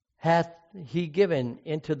hath he given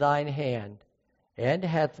into thine hand, and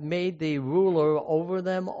hath made thee ruler over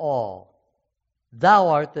them all. Thou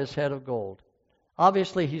art this head of gold.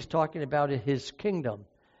 Obviously, he's talking about his kingdom.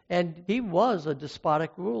 And he was a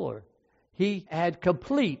despotic ruler. He had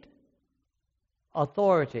complete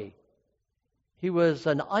authority. He was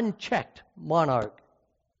an unchecked monarch,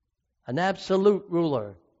 an absolute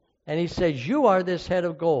ruler. And he says, you are this head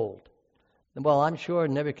of gold. Well, I'm sure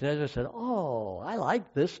Nebuchadnezzar said, oh, I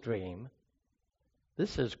like this dream.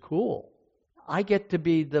 This is cool. I get to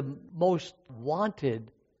be the most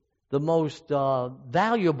wanted, the most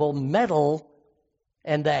valuable metal,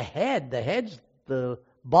 and the head's the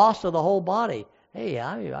boss of the whole body. Hey,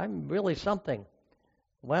 I'm really something.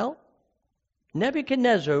 Well,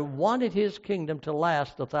 Nebuchadnezzar wanted his kingdom to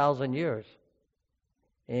last 1,000 years.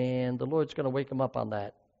 And the Lord's going to wake him up on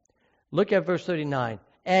that. Look at verse 39.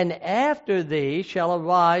 And after thee shall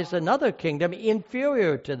arise another kingdom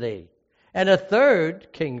inferior to thee, and a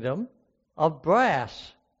third kingdom of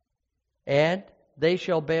brass, and they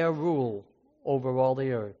shall bear rule over all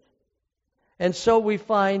the earth. And so we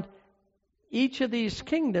find each of these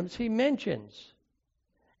kingdoms he mentions,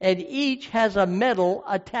 and each has a medal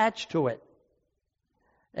attached to it.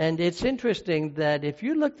 And it's interesting that if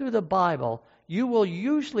you look through the Bible, you will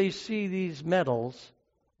usually see these medals,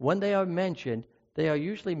 when they are mentioned, they are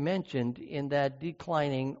usually mentioned in that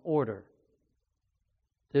declining order.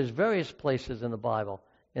 There's various places in the Bible,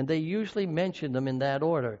 and they usually mention them in that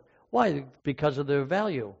order. Why? Because of their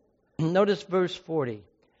value. Notice verse 40.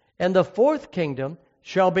 And the fourth kingdom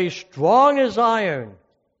shall be strong as iron,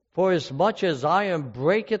 for as much as iron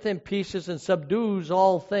breaketh in pieces and subdues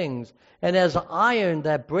all things, and as iron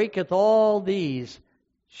that breaketh all these,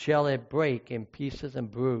 shall it break in pieces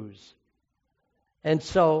and bruise. And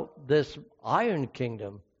so this iron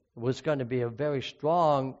kingdom was going to be a very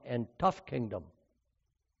strong and tough kingdom.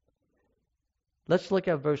 Let's look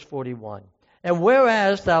at verse 41. And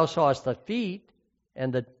whereas thou sawest the feet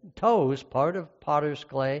and the toes, part of potter's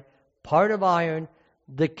clay, part of iron,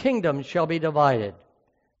 the kingdom shall be divided.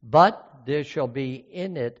 But there shall be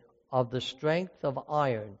in it of the strength of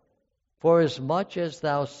iron, for as much as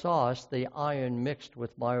thou sawest the iron mixed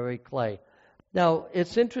with miry clay. Now,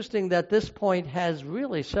 it's interesting that this point has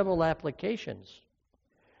really several applications,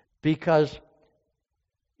 because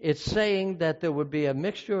it's saying that there would be a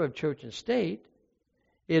mixture of church and state.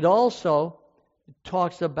 It also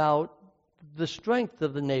talks about the strength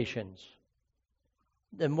of the nations.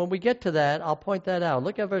 And when we get to that, I'll point that out.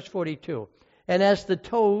 Look at verse 42. And as the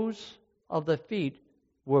toes of the feet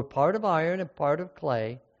were part of iron and part of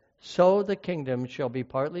clay, so the kingdom shall be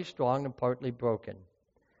partly strong and partly broken.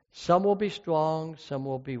 Some will be strong, some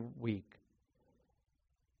will be weak.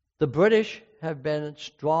 The British have been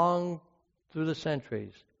strong through the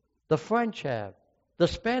centuries. The French have. The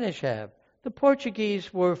Spanish have. The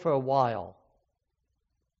Portuguese were for a while.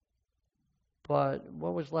 But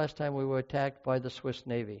when was the last time we were attacked by the Swiss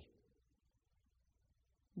Navy?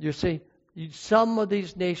 You see, some of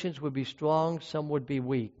these nations would be strong, some would be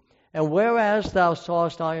weak. And whereas thou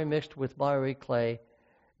sawest iron mixed with miry clay,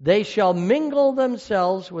 they shall mingle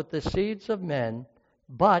themselves with the seeds of men,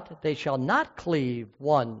 but they shall not cleave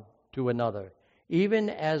one to another, even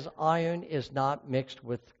as iron is not mixed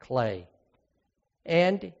with clay.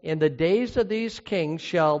 And in the days of these kings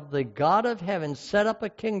shall the God of heaven set up a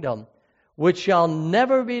kingdom which shall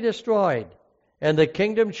never be destroyed, and the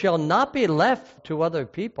kingdom shall not be left to other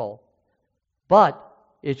people, but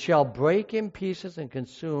it shall break in pieces and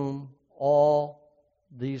consume all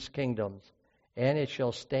these kingdoms, and it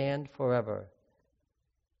shall stand forever.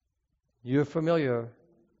 You're familiar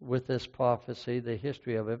with this prophecy, the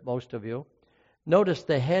history of it, most of you. Notice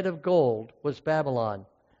the head of gold was Babylon.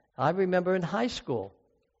 I remember in high school,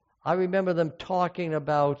 I remember them talking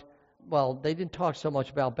about, well, they didn't talk so much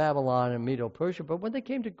about Babylon and Medo-Persia, but when they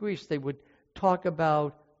came to Greece, they would talk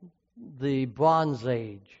about the Bronze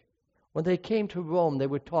Age. When they came to Rome, they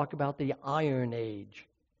would talk about the Iron Age.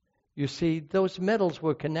 You see, those metals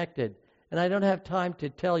were connected. And I don't have time to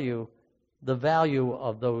tell you the value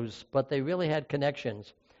of those, but they really had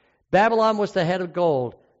connections. Babylon was the head of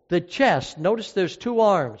gold. The chest, notice there's two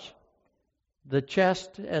arms. The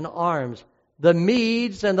chest and arms. The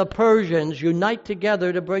Medes and the Persians unite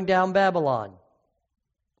together to bring down Babylon.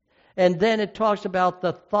 And then it talks about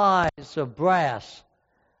the thighs of brass.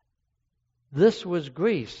 This was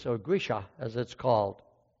Greece, or Grisha, as it's called.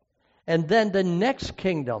 And then the next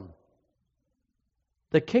kingdom,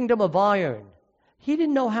 the kingdom of iron. He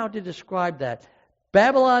didn't know how to describe that.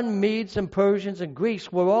 Babylon, Medes, and Persians, and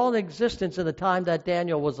Greeks were all in existence in the time that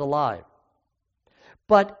Daniel was alive.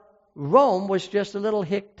 But Rome was just a little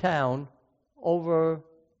hick town over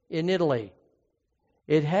in Italy.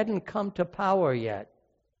 It hadn't come to power yet.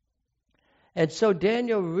 And so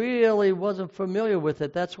Daniel really wasn't familiar with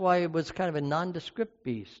it. That's why it was kind of a nondescript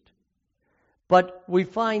beast. But we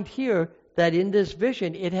find here that in this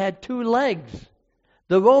vision it had two legs.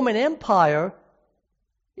 The Roman Empire,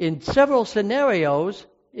 in several scenarios,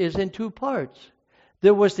 is in two parts.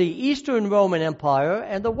 There was the Eastern Roman Empire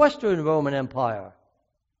and the Western Roman Empire.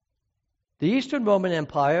 The Eastern Roman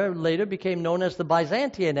Empire later became known as the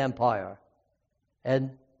Byzantine Empire.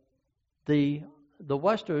 And the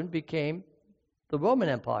Western became the Roman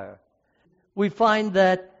Empire. We find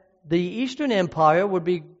that the Eastern Empire would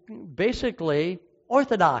be basically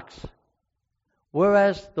Orthodox,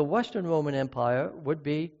 whereas the Western Roman Empire would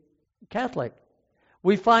be Catholic.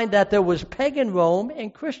 We find that there was pagan Rome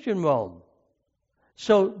and Christian Rome.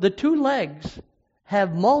 So the two legs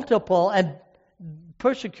have multiple, and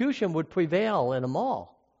persecution would prevail in them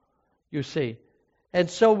all, you see. And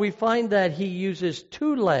so we find that he uses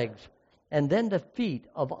two legs and then the feet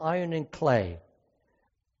of iron and clay.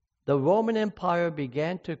 The Roman Empire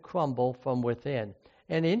began to crumble from within.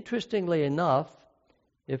 And interestingly enough,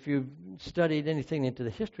 if you've studied anything into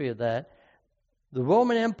the history of that, the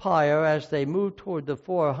Roman Empire, as they moved toward the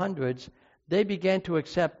 400s, they began to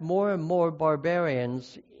accept more and more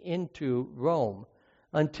barbarians into Rome,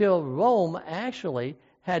 until Rome actually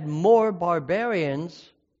had more barbarians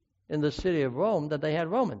in the city of Rome than they had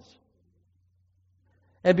Romans.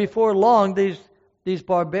 And before long, these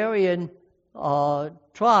barbarian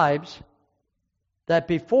tribes that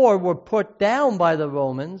before were put down by the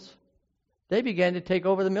Romans, they began to take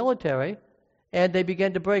over the military, and they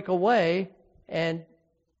began to break away, and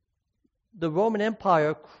the Roman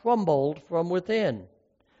Empire crumbled from within.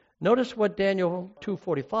 Notice what Daniel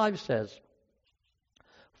 2:45 says.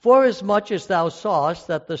 "Forasmuch as thou sawest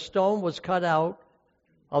that the stone was cut out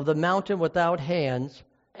of the mountain without hands,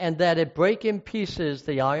 and that it brake in pieces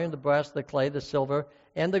the iron, the brass, the clay, the silver,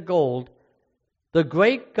 and the gold, the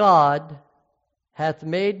great God hath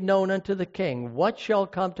made known unto the king what shall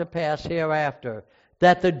come to pass hereafter,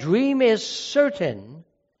 that the dream is certain,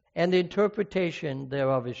 and the interpretation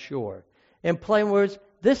thereof is sure." In plain words,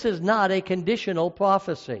 this is not a conditional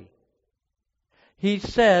prophecy. He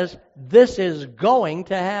says this is going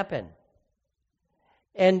to happen.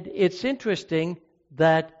 And it's interesting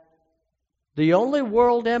that the only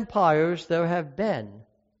world empires there have been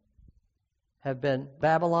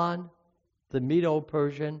Babylon, the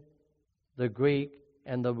Medo-Persian, the Greek,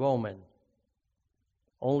 and the Roman.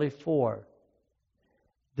 Only 4.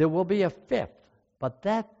 There will be a 5th, but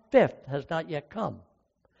that 5th has not yet come.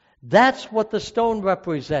 That's what the stone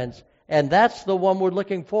represents, and that's the one we're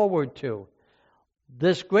looking forward to.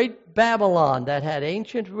 This great Babylon that had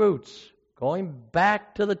ancient roots going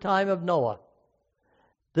back to the time of Noah,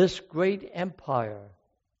 this great empire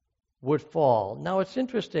would fall. Now it's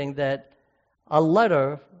interesting that a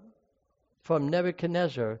letter from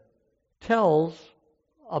Nebuchadnezzar tells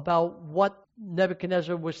about what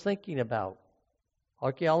Nebuchadnezzar was thinking about.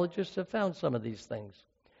 Archaeologists have found some of these things.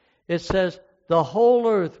 It says, the whole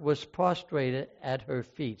earth was prostrated at her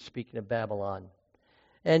feet, speaking of Babylon.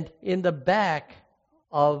 And in the back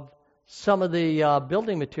of some of the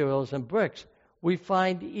building materials and bricks, we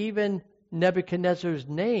find even Nebuchadnezzar's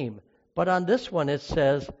name. But on this one it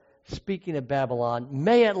says, speaking of Babylon,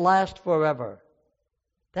 may it last forever.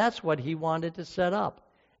 That's what he wanted to set up.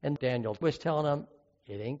 And Daniel was telling him,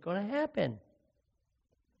 it ain't going to happen.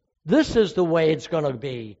 This is the way it's going to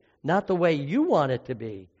be, not the way you want it to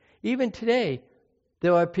be. Even today,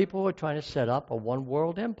 there are people who are trying to set up a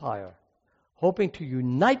one-world empire, hoping to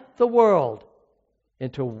unite the world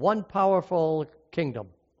into one powerful kingdom.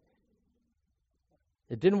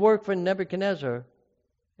 It didn't work for Nebuchadnezzar.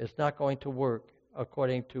 It's not going to work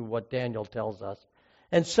according to what Daniel tells us.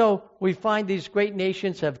 And so we find these great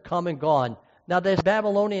nations have come and gone. Now there's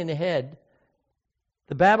Babylonian head.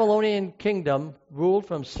 The Babylonian kingdom ruled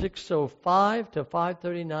from 605 to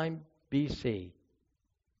 539 BC.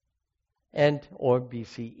 or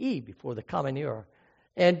BCE, before the Common Era.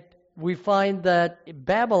 And we find that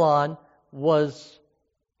Babylon was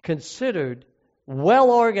considered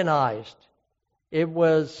well organized. It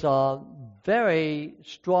was very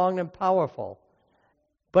strong and powerful.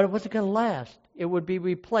 But it wasn't going to last. It would be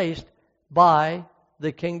replaced by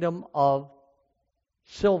the kingdom of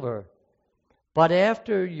silver. But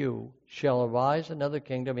after you shall arise another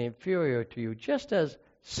kingdom inferior to you, just as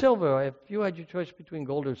silver, if you had your choice between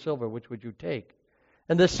gold or silver, which would you take?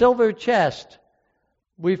 And the silver chest,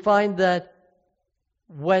 we find that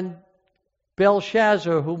when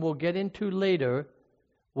Belshazzar, whom we'll get into later,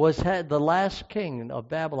 the last king of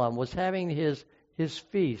Babylon, was having his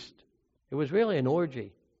feast. It was really an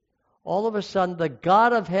orgy. All of a sudden, the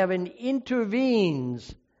God of heaven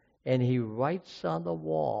intervenes, and he writes on the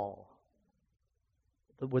wall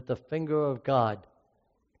with the finger of God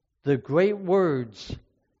the great words,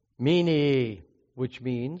 Mene, which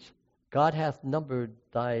means God hath numbered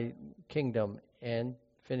thy kingdom and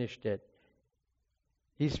finished it.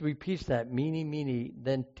 He repeats that, Mene, Mene,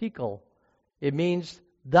 then Tekel. It means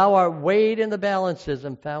thou art weighed in the balances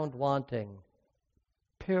and found wanting.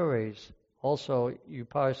 Peres, also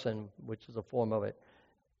Upharsin, which is a form of it.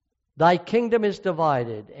 Thy kingdom is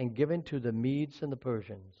divided and given to the Medes and the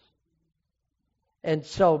Persians. And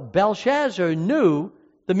so Belshazzar knew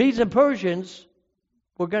the Medes and Persians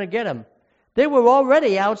were going to get him. They were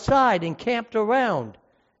already outside and camped around.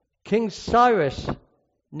 King Cyrus,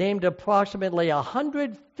 named approximately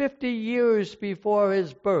 150 years before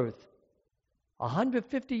his birth,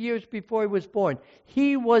 150 years before he was born,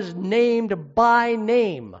 he was named by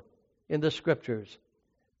name in the Scriptures,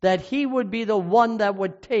 that he would be the one that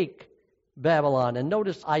would take Babylon. And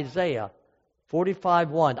notice Isaiah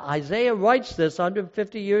 45:1. Isaiah writes this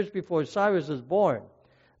 150 years before Cyrus is born.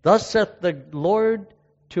 Thus saith the Lord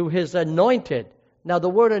to his anointed. Now the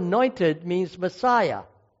word anointed means Messiah.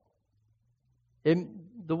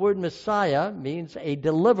 The word Messiah means a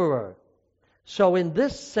deliverer. So in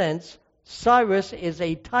this sense, Cyrus is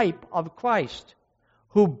a type of Christ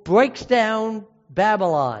who breaks down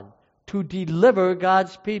Babylon to deliver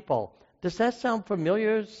God's people. Does that sound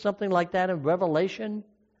familiar? Something like that in Revelation?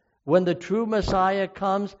 When the true Messiah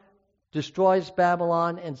comes, destroys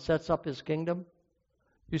Babylon, and sets up his kingdom?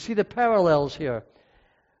 You see the parallels here.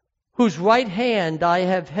 Whose right hand I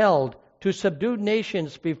have held to subdue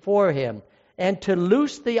nations before him, and to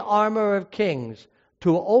loose the armor of kings,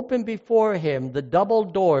 to open before him the double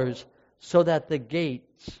doors, so that the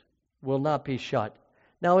gates will not be shut.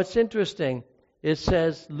 Now it's interesting. It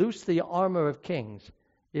says, loose the armor of kings.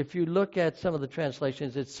 If you look at some of the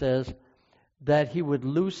translations, it says that he would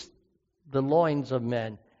loose the loins of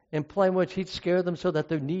men, in plain words, he'd scare them so that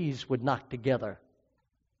their knees would knock together.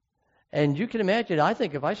 And you can imagine, I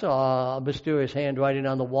think if I saw a mysterious handwriting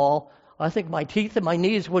on the wall, I think my teeth and my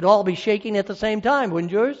knees would all be shaking at the same time,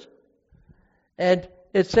 wouldn't yours? And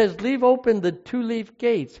it says, leave open the two-leaf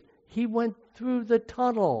gates. He went through the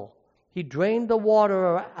tunnel. He drained the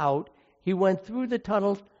water out. He went through the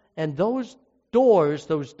tunnels, and those doors,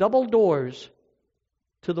 those double doors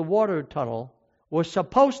to the water tunnel, were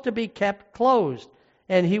supposed to be kept closed.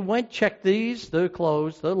 And he went, checked these, they're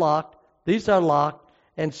closed, they're locked, these are locked.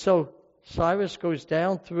 And so Cyrus goes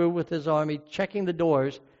down through with his army, checking the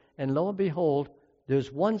doors, and lo and behold,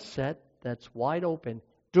 there's one set that's wide open,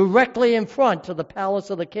 directly in front of the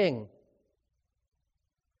palace of the king.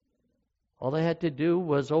 All they had to do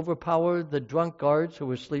was overpower the drunk guards who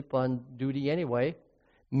were asleep on duty anyway,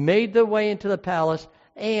 made their way into the palace,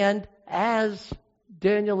 and as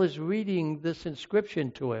Daniel is reading this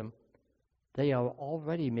inscription to him, they are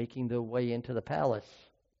already making their way into the palace.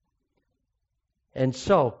 And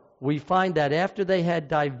so we find that after they had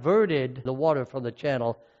diverted the water from the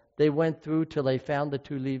channel, they went through till they found the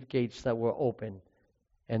two-leaf gates that were open.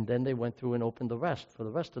 And then they went through and opened the rest for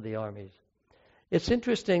the rest of the armies. It's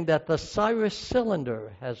interesting that the Cyrus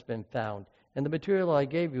cylinder has been found. And the material I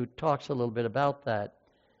gave you talks a little bit about that.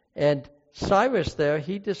 And Cyrus there,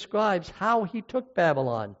 he describes how he took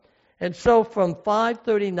Babylon. And so from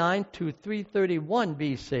 539 to 331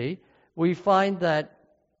 BC, we find that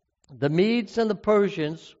the Medes and the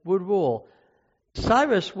Persians would rule.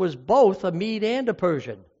 Cyrus was both a Mede and a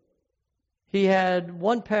Persian. He had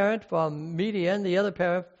one parent from Media and the other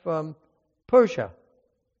parent from Persia.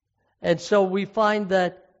 And so we find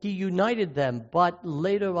that he united them, but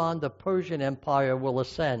later on the Persian Empire will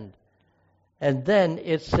ascend. And then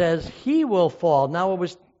it says he will fall. Now it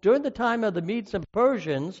was during the time of the Medes and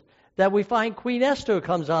Persians that we find Queen Esther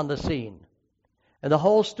comes on the scene. And the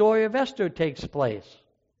whole story of Esther takes place.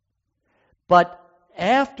 But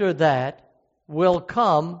after that will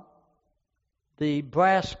come the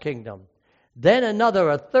brass kingdom. Then another,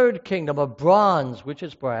 a third kingdom of bronze, which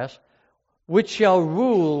is brass, which shall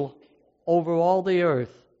rule over all the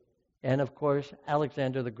earth. And of course,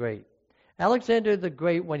 Alexander the Great. Alexander the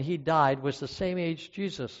Great, when he died, was the same age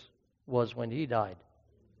Jesus was when he died.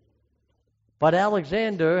 But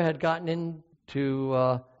Alexander had gotten into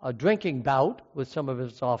a drinking bout with some of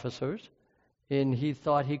his officers, and he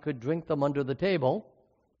thought he could drink them under the table.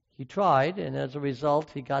 He tried, and as a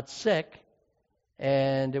result, he got sick,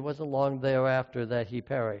 and it wasn't long thereafter that he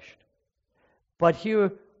perished. But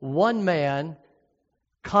here, one man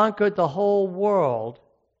conquered the whole world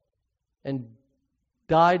and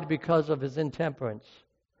died because of his intemperance.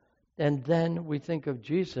 And then we think of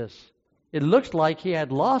Jesus. It looks like he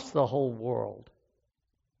had lost the whole world.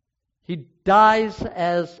 He dies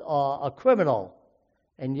as a criminal,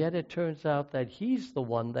 and yet it turns out that he's the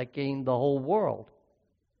one that gained the whole world.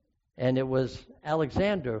 And it was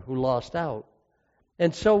Alexander who lost out.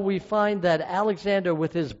 And so we find that Alexander,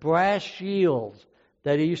 with his brass shields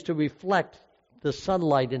that he used to reflect the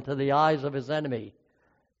sunlight into the eyes of his enemy,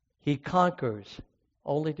 he conquers,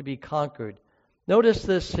 only to be conquered. Notice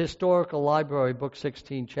this historical library, Book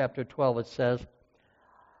 16, Chapter 12. It says,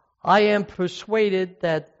 I am persuaded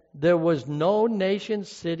that there was no nation,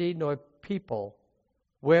 city, nor people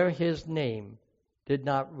where his name did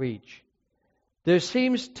not reach. There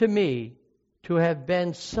seems to me to have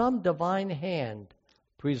been some divine hand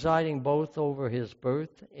presiding both over his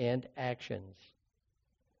birth and actions.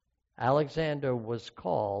 Alexander was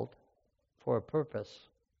called for a purpose.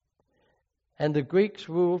 And the Greeks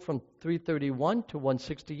ruled from 331 to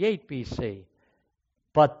 168 BC.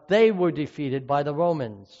 But they were defeated by the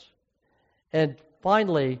Romans. And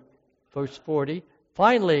finally, verse 40,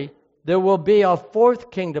 finally, there will be a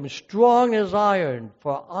fourth kingdom, strong as iron,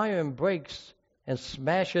 for iron breaks and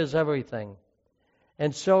smashes everything.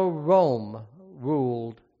 And so Rome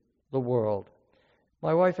ruled the world.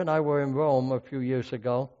 My wife and I were in Rome a few years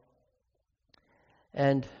ago,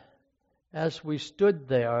 and as we stood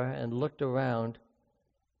there and looked around,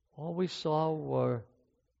 all we saw were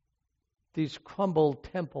these crumbled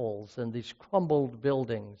temples and these crumbled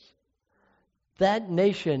buildings. That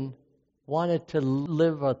nation wanted to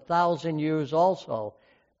live 1,000 years also.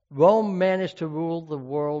 Rome managed to rule the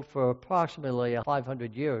world for approximately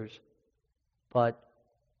 500 years, but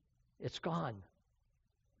it's gone.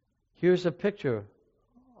 Here's a picture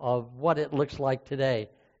of what it looks like today,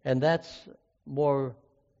 and that's more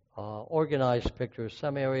organized pictures.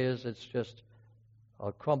 Some areas it's just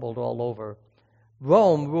crumbled all over.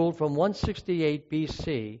 Rome ruled from 168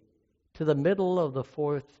 BC to the middle of the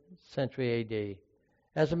 4th century AD.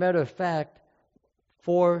 As a matter of fact,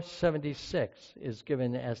 476 is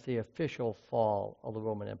given as the official fall of the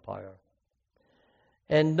Roman Empire.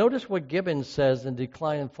 And notice what Gibbons says in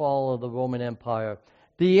Decline and Fall of the Roman Empire.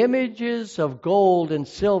 The images of gold and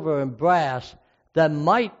silver and brass that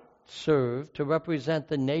might serve to represent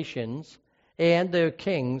the nations and their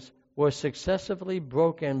kings were successively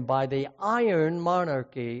broken by the iron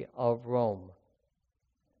monarchy of Rome.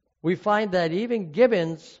 We find that even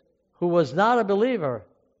Gibbons, who was not a believer,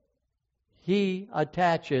 he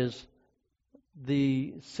attaches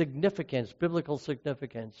the significance, biblical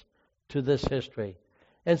significance, to this history.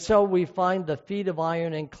 And so we find the feet of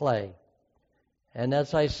iron and clay. And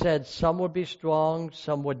as I said, some would be strong,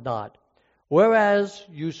 some would not. Whereas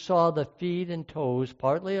you saw the feet and toes,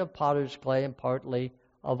 partly of potter's clay and partly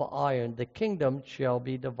of iron, the kingdom shall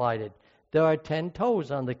be divided. There are 10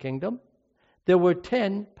 toes on the kingdom. There were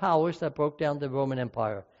 10 powers that broke down the Roman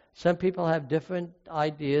Empire. Some people have different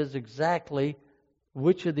ideas exactly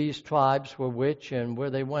which of these tribes were which and where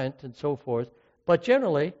they went and so forth. But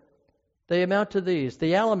generally, they amount to these.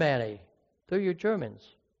 The Alemanni, they're your Germans.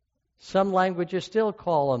 Some languages still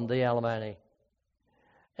call them the Alemanni.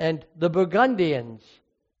 And the Burgundians.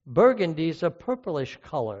 Burgundy is a purplish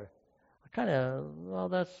color.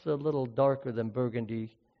 That's a little darker than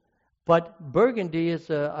burgundy. But burgundy is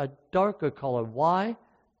a darker color. Why?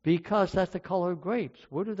 Because that's the color of grapes.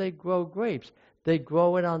 Where do they grow grapes? They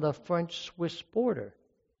grow it on the French-Swiss border.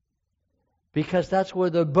 Because that's where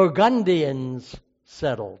the Burgundians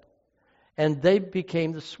settled. And they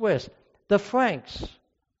became the Swiss. The Franks.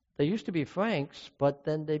 They used to be Franks, but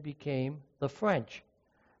then they became the French.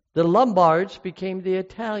 The Lombards became the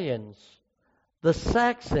Italians. The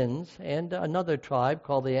Saxons and another tribe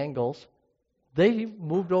called the Angles, they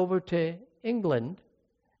moved over to England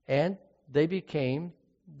and they became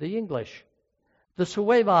the English. The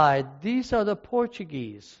Suevi, these are the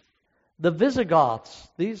Portuguese. The Visigoths,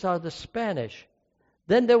 these are the Spanish.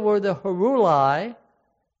 Then there were the Heruli,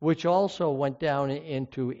 which also went down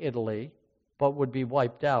into Italy, but would be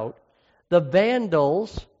wiped out. The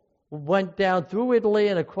Vandals, went down through Italy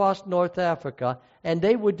and across North Africa, and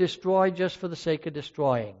they would destroy just for the sake of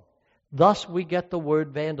destroying. Thus we get the word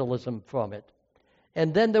vandalism from it.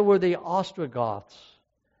 And then there were the Ostrogoths.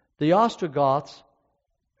 The Ostrogoths,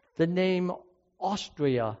 the name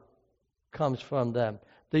Austria comes from them.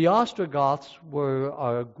 The Ostrogoths were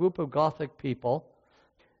a group of Gothic people,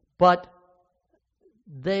 but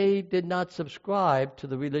they did not subscribe to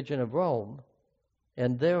the religion of Rome,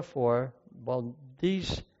 and therefore,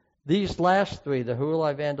 these last three, the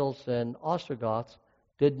Heruli, Vandals, and Ostrogoths,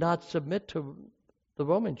 did not submit to the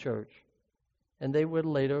Roman Church, and they were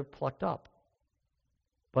later plucked up.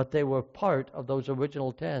 But they were part of those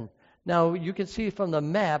original 10. Now, you can see from the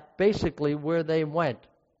map basically where they went.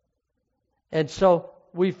 And so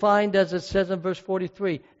we find, as it says in verse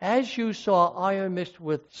 43, as you saw iron mixed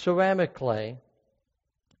with ceramic clay,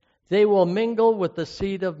 they will mingle with the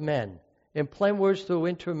seed of men. In plain words, through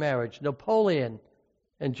intermarriage. Napoleon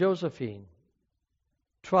and Josephine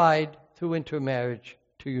tried through intermarriage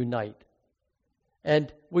to unite.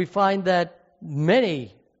 And we find that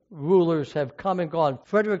many rulers have come and gone.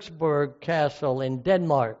 Frederiksborg Castle in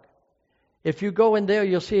Denmark. If you go in there,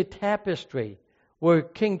 you'll see a tapestry where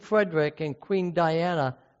King Frederick and Queen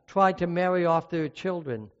Diana tried to marry off their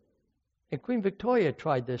children. And Queen Victoria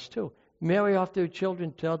tried this too. Marry off their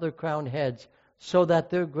children to other crowned heads so that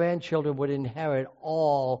their grandchildren would inherit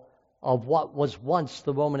all of what was once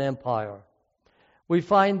the Roman Empire. We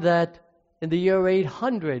find that in the year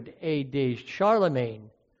 800 A.D., Charlemagne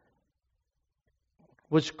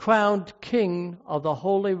was crowned king of the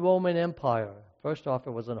Holy Roman Empire. First off,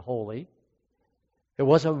 it wasn't holy. It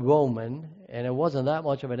wasn't Roman, and it wasn't that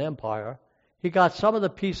much of an empire. He got some of the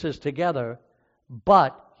pieces together,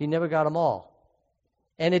 but he never got them all.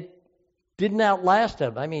 And it didn't outlast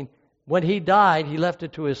him. I mean, when he died, he left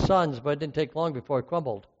it to his sons, but it didn't take long before it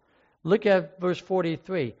crumbled. Look at verse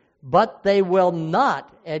 43. But they will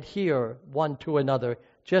not adhere one to another,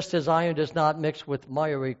 just as iron does not mix with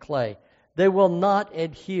miry clay. They will not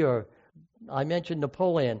adhere. I mentioned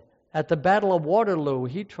Napoleon. At the Battle of Waterloo,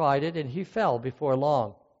 he tried it and he fell before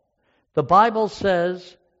long. The Bible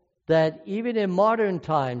says that even in modern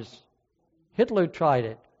times, Hitler tried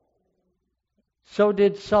it. So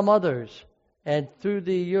did some others. And through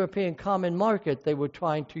the European common market, they were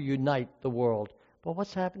trying to unite the world. But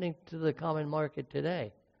what's happening to the common market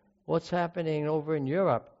today? What's happening over in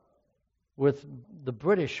Europe with the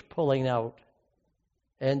British pulling out?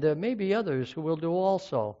 And there may be others who will do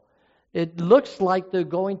also. It looks like they're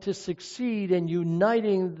going to succeed in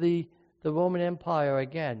uniting the Roman Empire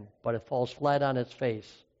again, but it falls flat on its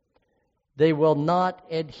face. They will not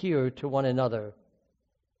adhere to one another.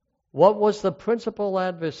 What was the principal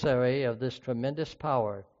adversary of this tremendous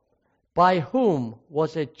power? By whom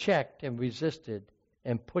was it checked and resisted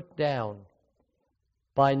and put down?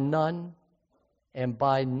 By none and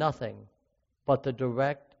by nothing but the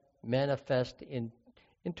direct, manifest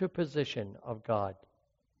interposition of God.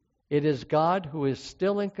 It is God who is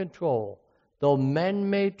still in control, though men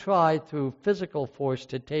may try through physical force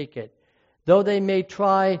to take it, though they may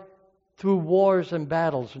try through wars and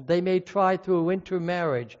battles, they may try through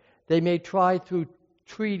intermarriage, they may try through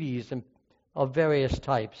treaties of various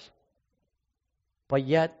types. But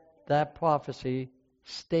yet that prophecy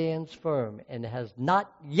stands firm and has not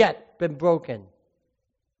yet been broken.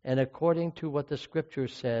 And according to what the Scripture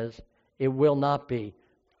says, it will not be.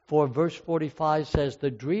 For verse 45 says,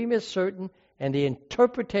 the dream is certain and the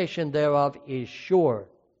interpretation thereof is sure.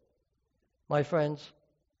 My friends,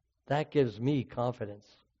 that gives me confidence.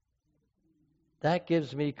 That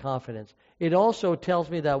gives me confidence. It also tells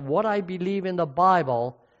me that what I believe in the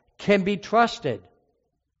Bible can be trusted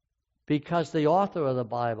because the author of the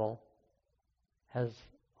Bible has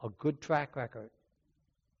a good track record.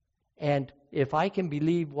 And if I can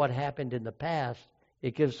believe what happened in the past,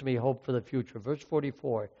 it gives me hope for the future. Verse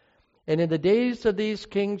 44. And in the days of these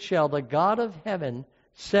kings shall the God of heaven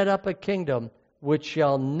set up a kingdom which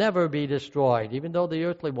shall never be destroyed, even though the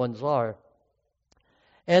earthly ones are.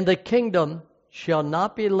 And the kingdom shall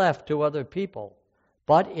not be left to other people,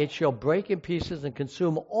 but it shall break in pieces and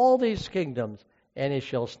consume all these kingdoms, and it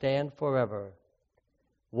shall stand forever.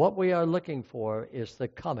 What we are looking for is the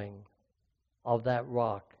coming of that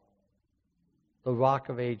rock, the rock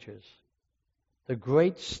of ages, the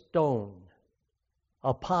great stone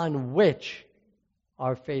upon which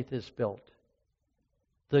our faith is built.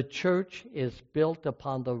 The church is built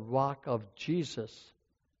upon the rock of Jesus,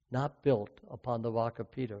 not built upon the rock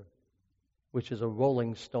of Peter, which is a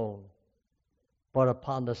rolling stone, but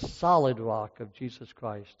upon the solid rock of Jesus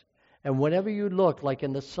Christ. And whenever you look, like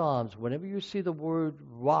in the Psalms, whenever you see the word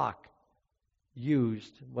rock,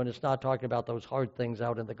 used, when it's not talking about those hard things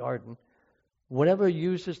out in the garden, whenever it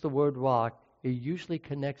uses the word rock, it usually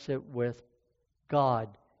connects it with God.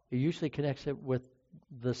 It usually connects it with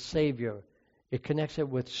the Savior. It connects it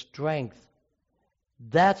with strength.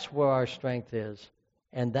 That's where our strength is,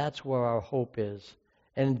 and that's where our hope is.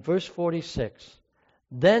 And in verse 46,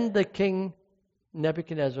 then the king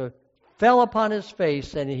Nebuchadnezzar fell upon his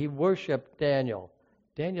face and he worshipped Daniel.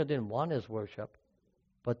 Daniel didn't want his worship,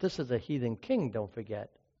 but this is a heathen king, don't forget.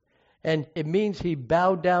 And it means he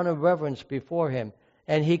bowed down in reverence before him,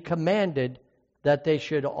 and he commanded that they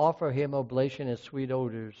should offer him oblation and sweet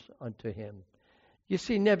odors unto him. You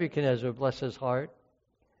see, Nebuchadnezzar, bless his heart,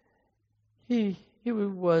 he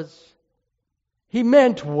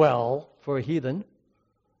meant well for a heathen,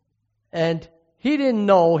 and he didn't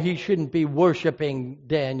know he shouldn't be worshiping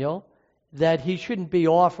Daniel, that he shouldn't be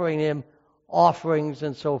offering him offerings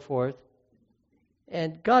and so forth.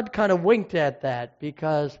 And God kind of winked at that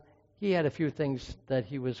because he had a few things that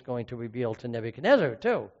he was going to reveal to Nebuchadnezzar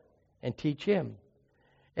too and teach him.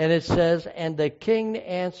 And it says, and the king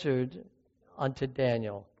answered unto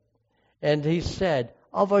Daniel, and he said,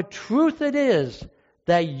 of a truth it is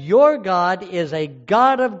that your God is a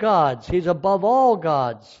God of gods. He's above all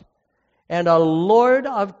gods, and a Lord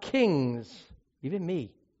of kings, even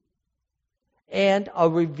me, and a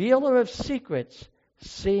revealer of secrets,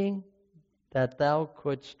 seeing that thou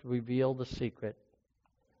couldst reveal the secret.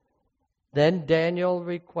 Then Daniel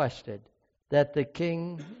requested that the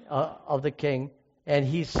king of the king, and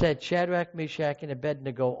he set Shadrach, Meshach, and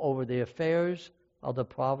Abednego over the affairs of the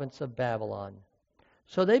province of Babylon.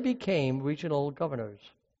 So they became regional governors.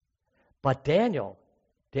 But Daniel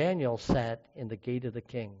sat in the gate of the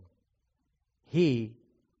king. He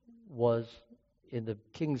was in the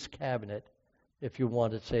king's cabinet, if you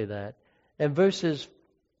want to say that. And verses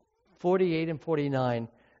 48 and 49,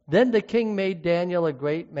 then the king made Daniel a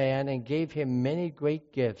great man and gave him many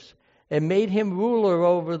great gifts, and made him ruler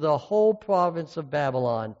over the whole province of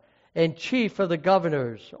Babylon, and chief of the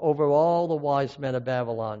governors over all the wise men of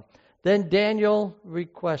Babylon. Then Daniel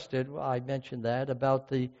requested, I mentioned that,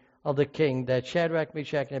 of the king, that Shadrach,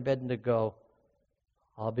 Meshach, and Abednego,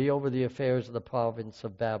 I'll be over the affairs of the province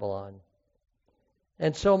of Babylon.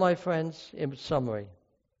 And so, my friends, in summary,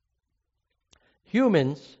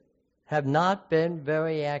 humans have not been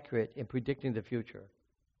very accurate in predicting the future.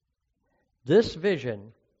 This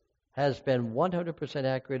vision has been 100%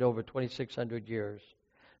 accurate over 2,600 years.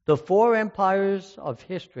 The four empires of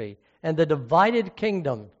history and the divided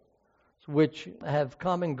kingdoms which have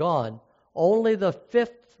come and gone, only the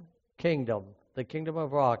fifth kingdom, the kingdom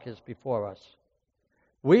of rock, is before us.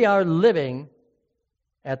 We are living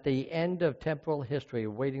at the end of temporal history,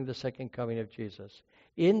 awaiting the second coming of Jesus.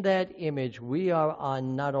 In that image, we are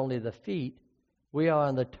on not only the feet, we are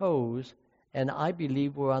on the toes, and I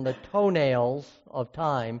believe we're on the toenails of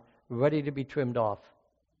time, ready to be trimmed off.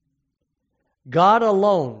 God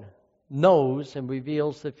alone knows and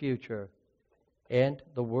reveals the future, and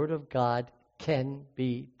the Word of God can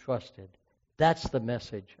be trusted. That's the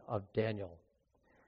message of Daniel.